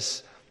as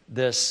this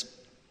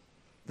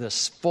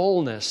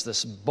fullness,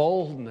 this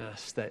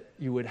boldness that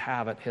you would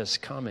have at his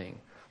coming,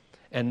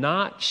 and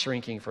not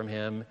shrinking from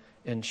him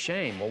in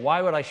shame. Well,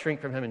 why would I shrink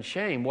from him in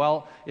shame?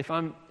 Well, if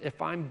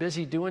I'm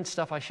busy doing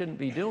stuff I shouldn't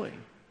be doing.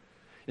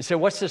 And so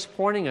what's this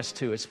pointing us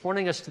to? It's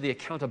pointing us to the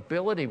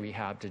accountability we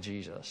have to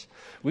Jesus.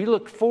 We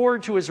look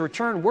forward to his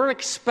return. We're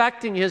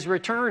expecting his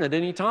return at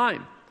any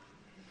time.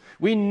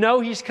 We know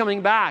he's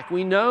coming back.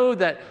 We know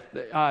that,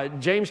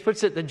 James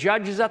puts it, the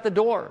judge is at the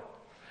door.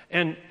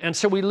 And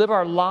so we live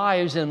our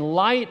lives in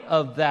light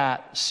of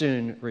that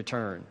soon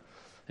return.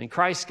 And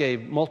Christ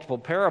gave multiple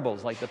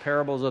parables, like the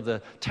parables of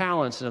the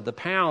talents and of the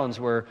pounds,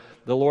 where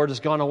the Lord has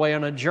gone away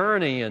on a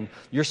journey and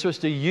you're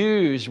supposed to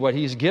use what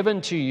he's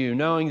given to you,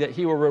 knowing that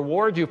he will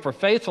reward you for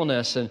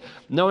faithfulness and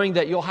knowing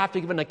that you'll have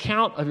to give an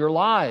account of your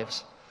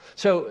lives.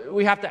 So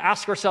we have to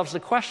ask ourselves the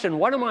question,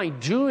 what am I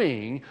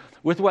doing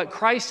with what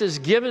Christ has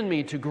given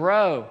me to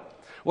grow?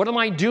 What am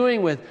I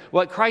doing with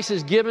what Christ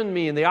has given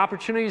me and the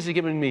opportunities he's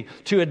given me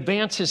to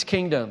advance his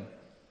kingdom?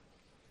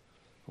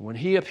 When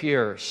he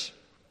appears,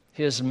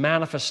 his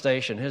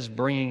manifestation, his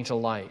bringing to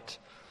light,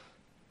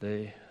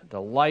 the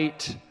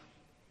light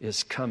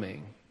is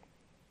coming.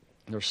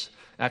 There's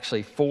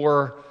actually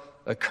 4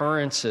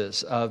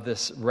 occurrences of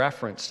this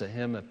reference to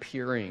him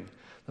appearing.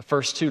 The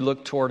first 2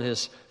 look toward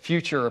his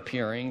future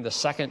appearing. The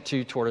second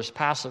 2 toward his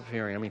past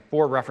appearing.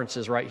 4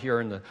 references right here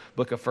in the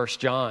book of 1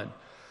 John.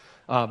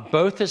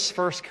 Both his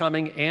first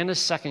coming and his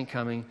second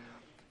coming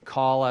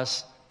call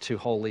us to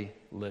holy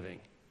living.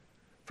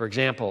 For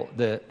example,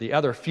 the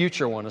other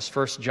future one is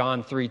 1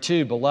 John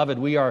 3:2. Beloved,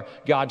 we are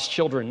God's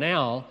children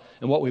now,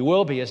 and what we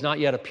will be has not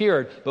yet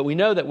appeared. But we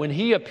know that when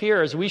he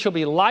appears, we shall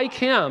be like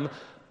him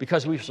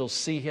because we shall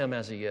see him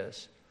as he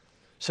is.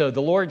 So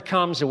the Lord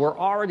comes and we're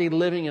already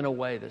living in a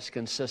way that's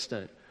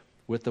consistent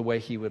with the way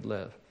he would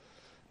live.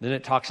 Then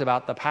it talks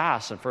about the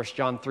past. In 1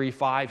 John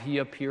 3:5, he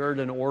appeared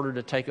in order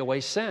to take away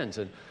sins.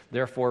 And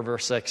therefore,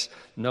 verse 6,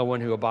 no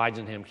one who abides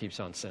in him keeps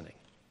on sinning.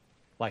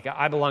 Like,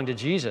 I belong to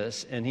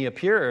Jesus, and he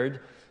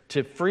appeared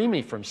to free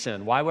me from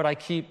sin. Why would I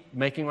keep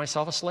making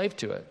myself a slave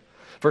to it?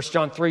 1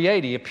 John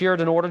 3:8, he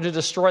appeared in order to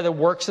destroy the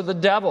works of the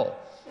devil.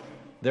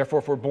 Therefore,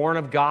 if we're born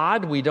of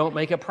God, we don't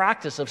make a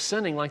practice of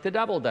sinning like the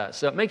devil does.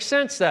 So it makes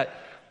sense that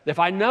if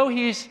I know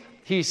he's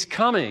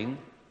coming,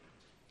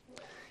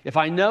 if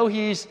I know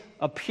he's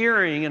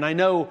appearing, and I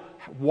know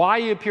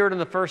why he appeared in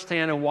the first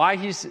hand and why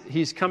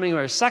he's coming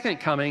or his second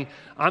coming,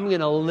 I'm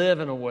going to live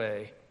in a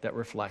way that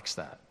reflects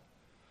that.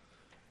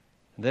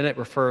 And then it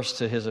refers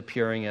to his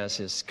appearing as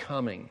his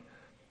coming.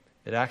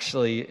 It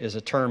actually is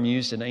a term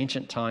used in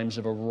ancient times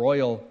of a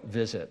royal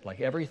visit, like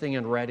everything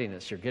in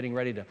readiness. You're getting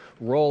ready to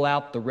roll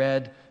out the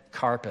red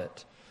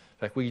carpet. In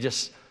fact, we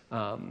just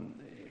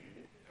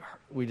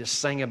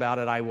sang about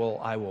it. I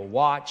will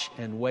watch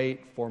and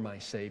wait for my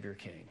Savior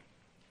King.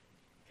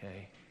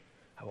 Okay?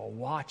 I will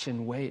watch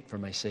and wait for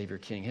my Savior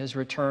King. His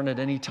return at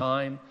any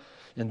time,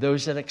 and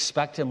those that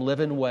expect him live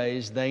in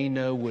ways they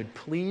know would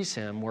please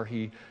him were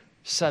he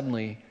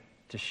suddenly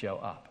to show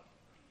up.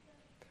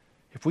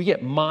 If we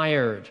get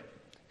mired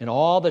in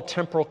all the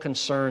temporal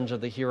concerns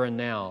of the here and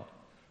now,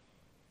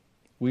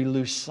 we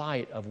lose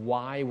sight of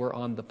why we're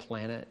on the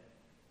planet,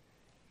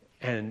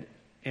 and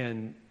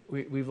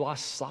we've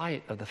lost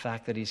sight of the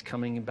fact that he's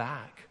coming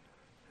back.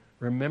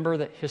 Remember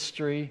that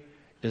history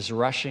is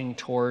rushing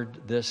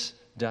toward this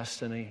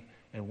destiny,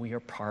 and we are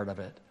part of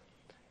it.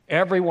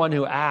 Everyone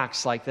who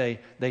acts like they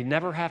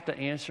never have to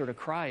answer to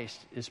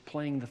Christ is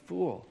playing the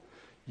fool.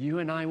 You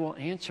and I will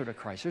answer to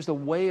Christ. There's a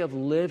way of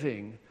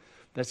living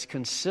that's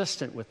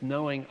consistent with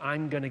knowing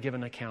I'm going to give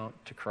an account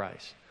to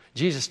Christ.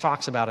 Jesus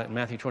talks about it in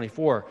Matthew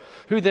 24.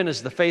 Who then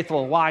is the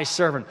faithful and wise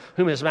servant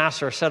whom his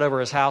master has set over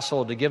his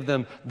household to give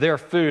them their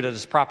food at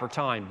his proper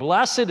time?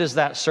 Blessed is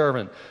that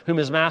servant whom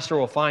his master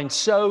will find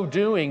so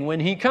doing when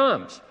he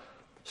comes.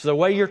 So the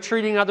way you're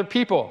treating other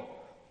people.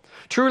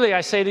 Truly,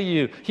 I say to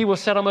you, he will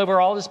set him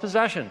over all his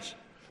possessions.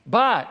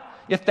 But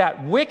if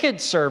that wicked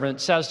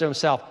servant says to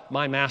himself,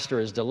 my master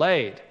is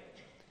delayed,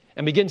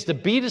 and begins to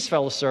beat his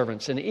fellow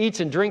servants and eats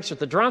and drinks with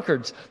the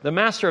drunkards, the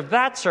master of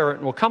that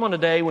servant will come on a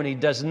day when he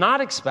does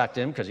not expect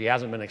him, because he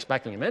hasn't been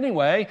expecting him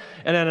anyway,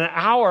 and in an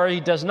hour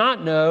he does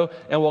not know,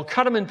 and will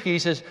cut him in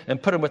pieces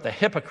and put him with the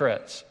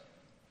hypocrites.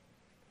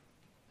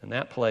 In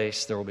that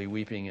place there will be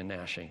weeping and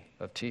gnashing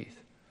of teeth.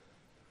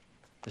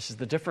 This is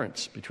the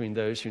difference between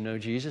those who know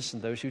Jesus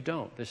and those who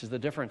don't. This is the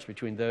difference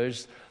between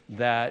those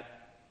that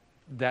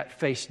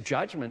face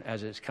judgment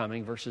as it's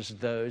coming versus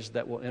those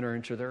that will enter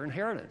into their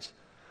inheritance.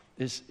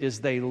 Is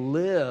they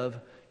live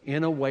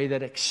in a way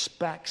that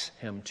expects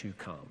him to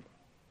come.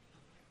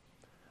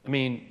 I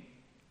mean,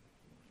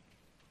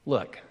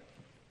 look,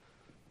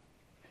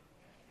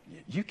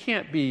 you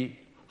can't be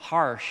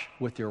harsh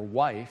with your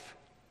wife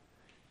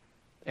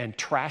and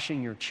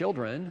trashing your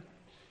children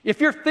if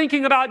you're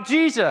thinking about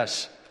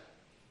Jesus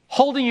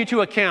holding you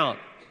to account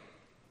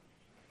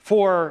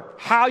for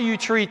how you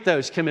treat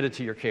those committed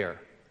to your care.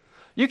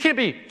 You can't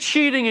be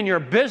cheating in your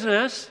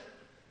business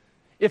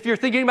if you're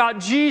thinking about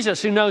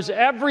Jesus, who knows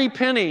every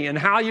penny and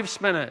how you've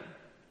spent it.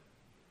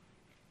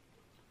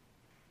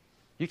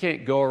 You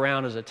can't go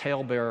around as a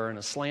talebearer and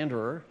a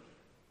slanderer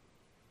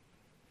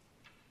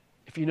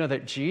if you know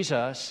that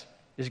Jesus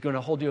is going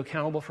to hold you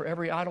accountable for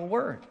every idle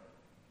word.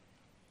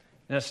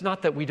 And it's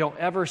not that we don't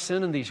ever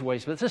sin in these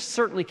ways, but this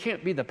certainly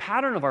can't be the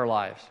pattern of our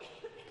lives.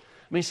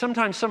 I mean,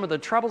 sometimes some of the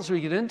troubles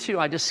we get into,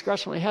 I just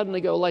scratch my head and I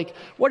go like,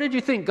 what did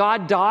you think,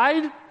 God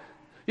died?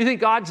 You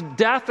think God's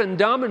deaf and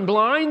dumb and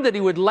blind that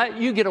he would let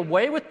you get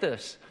away with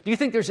this? Do you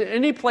think there's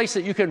any place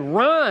that you can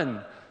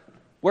run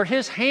where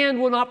his hand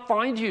will not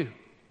find you?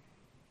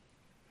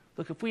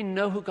 Look, if we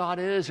know who God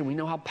is and we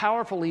know how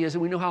powerful he is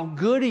and we know how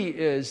good he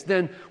is,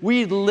 then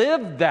we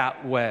live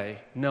that way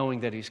knowing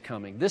that he's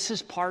coming. This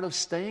is part of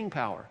staying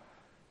power.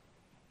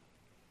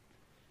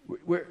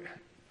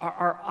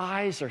 Our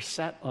eyes are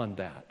set on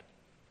that.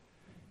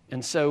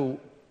 And so,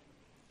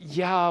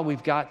 yeah,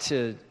 we've got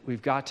to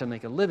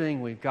make a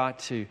living. We've got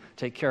to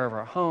take care of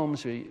our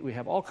homes. We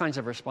have all kinds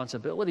of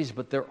responsibilities,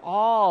 but they're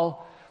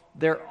all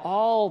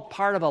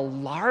part of a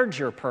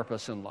larger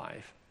purpose in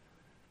life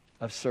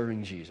of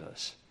serving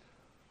Jesus.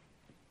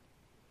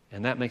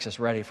 And that makes us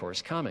ready for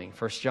his coming.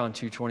 1 John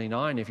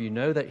 2:29, if you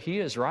know that he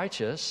is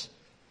righteous,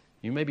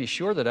 you may be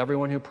sure that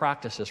everyone who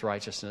practices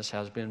righteousness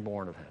has been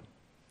born of him.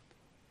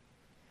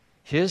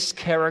 His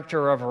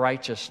character of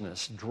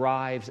righteousness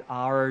drives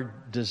our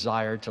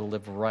desire to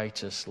live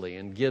righteously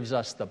and gives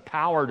us the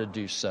power to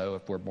do so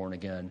if we're born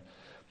again,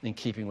 in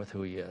keeping with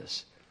who he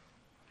is.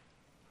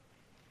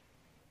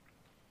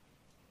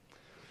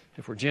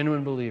 If we're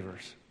genuine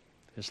believers,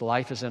 his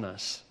life is in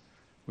us.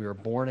 We are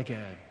born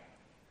again.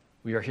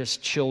 We are his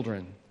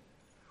children.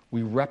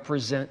 We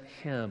represent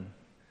him.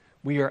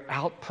 We are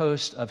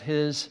outposts of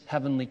his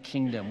heavenly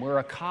kingdom. We're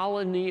a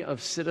colony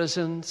of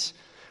citizens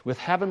with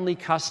heavenly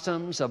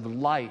customs of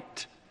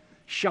light,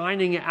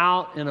 shining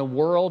out in a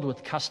world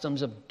with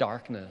customs of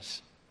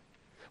darkness.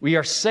 We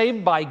are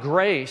saved by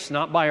grace,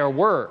 not by our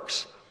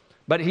works,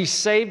 but he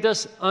saved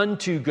us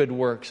unto good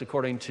works,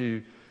 according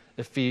to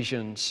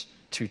Ephesians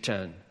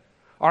 2:10.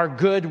 Our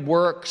good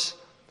works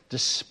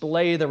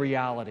display the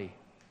reality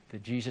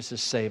that Jesus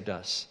has saved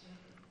us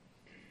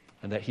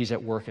and that he's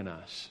at work in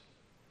us.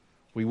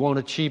 We won't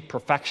achieve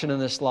perfection in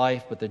this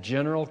life, but the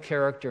general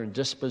character and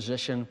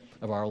disposition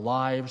of our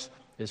lives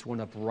is one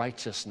of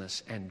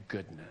righteousness and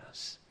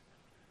goodness.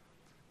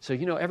 So,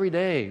 every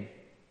day,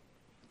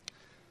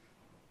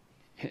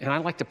 and I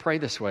like to pray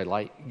this way,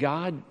 like,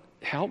 God,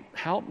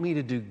 help me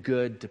to do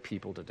good to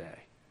people today.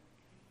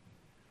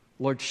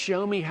 Lord,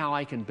 show me how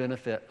I can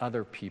benefit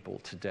other people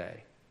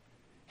today.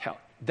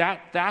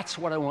 That's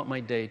what I want my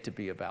day to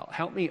be about.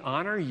 Help me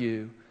honor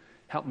you.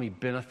 Help me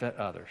benefit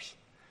others.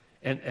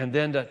 And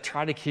then to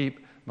try to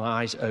keep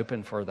my eyes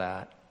open for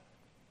that.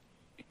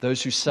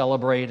 Those who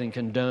celebrate and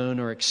condone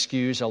or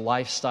excuse a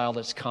lifestyle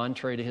that's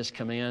contrary to his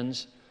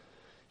commands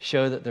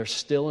show that they're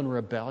still in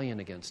rebellion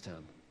against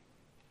him.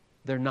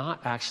 They're not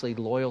actually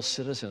loyal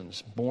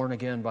citizens born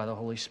again by the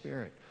Holy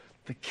Spirit.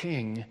 The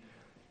King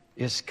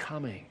is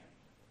coming,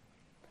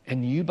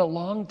 and you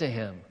belong to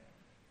him.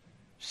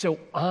 So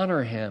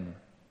honor him.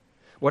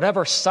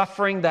 Whatever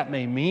suffering that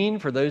may mean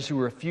for those who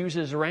refuse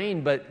his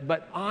reign,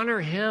 but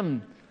honor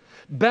him.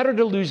 Better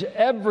to lose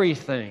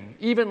everything,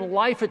 even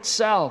life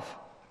itself,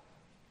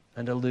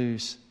 than to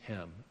lose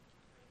him.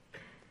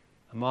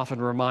 I'm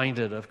often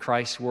reminded of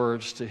Christ's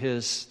words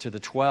to the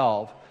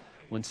 12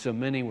 when so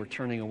many were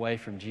turning away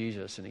from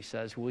Jesus, and he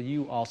says, will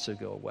you also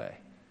go away?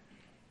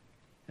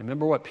 And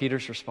remember what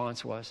Peter's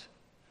response was?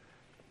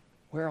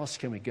 Where else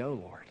can we go,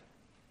 Lord?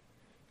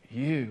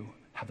 You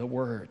have the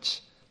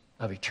words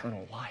of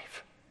eternal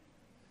life.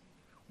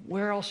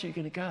 Where else are you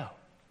going to go?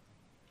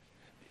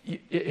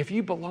 If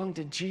you belong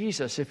to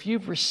Jesus, if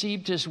you've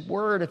received his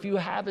word, if you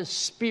have his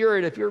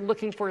Spirit, if you're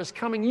looking for his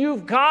coming,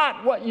 you've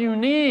got what you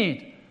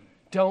need.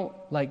 Don't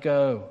let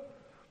go.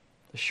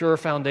 The sure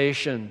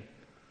foundation,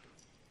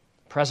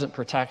 present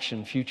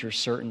protection, future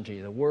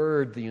certainty, the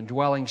word, the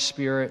indwelling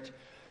Spirit,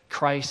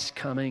 Christ's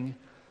coming,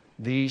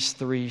 these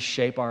three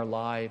shape our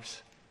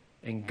lives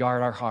and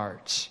guard our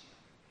hearts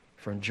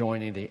from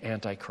joining the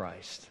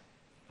Antichrist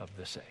of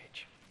this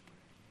age.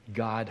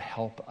 God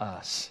help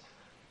us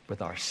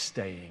with our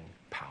staying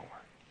power.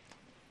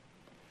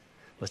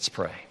 Let's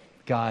pray.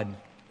 God,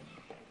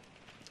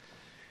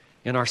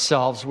 in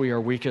ourselves we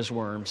are weak as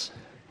worms.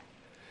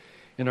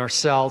 In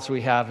ourselves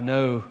we have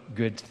no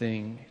good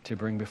thing to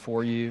bring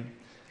before you.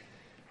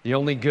 The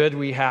only good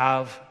we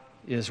have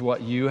is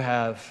what you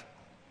have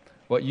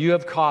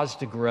caused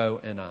to grow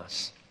in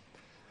us.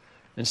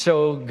 And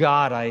so,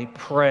 God, I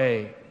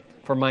pray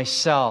for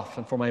myself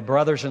and for my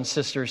brothers and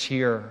sisters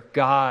here.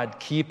 God,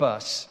 keep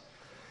us.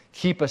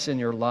 Keep us in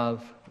your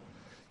love.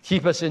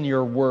 Keep us in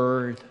your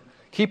word.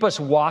 Keep us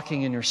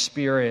walking in your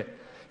Spirit.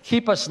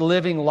 Keep us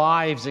living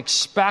lives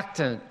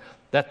expectant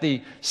that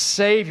the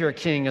Savior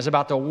King is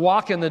about to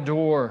walk in the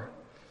door.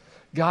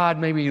 God,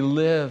 may we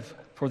live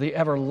for the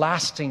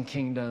everlasting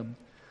kingdom.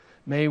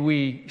 May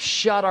we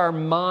shut our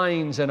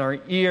minds and our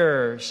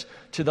ears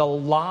to the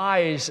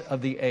lies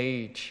of the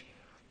age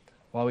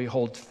while we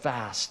hold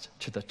fast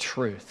to the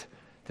truth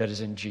that is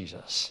in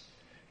Jesus.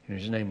 In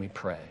his name we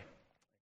pray.